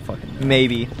it. I don't fucking know.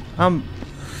 Maybe. I'm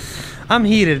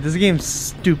heated. This game's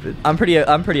stupid. I'm pretty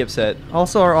upset.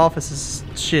 Also, our office is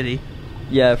shitty.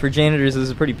 Yeah, for janitors, this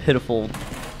is pretty pitiful.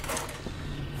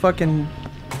 Fucking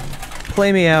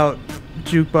play me out,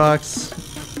 jukebox.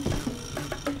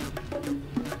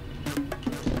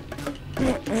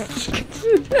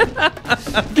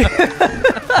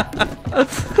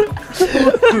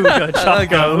 Ooga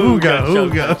chaka, ooga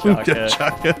chaka. Ooga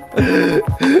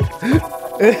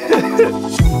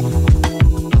chaka.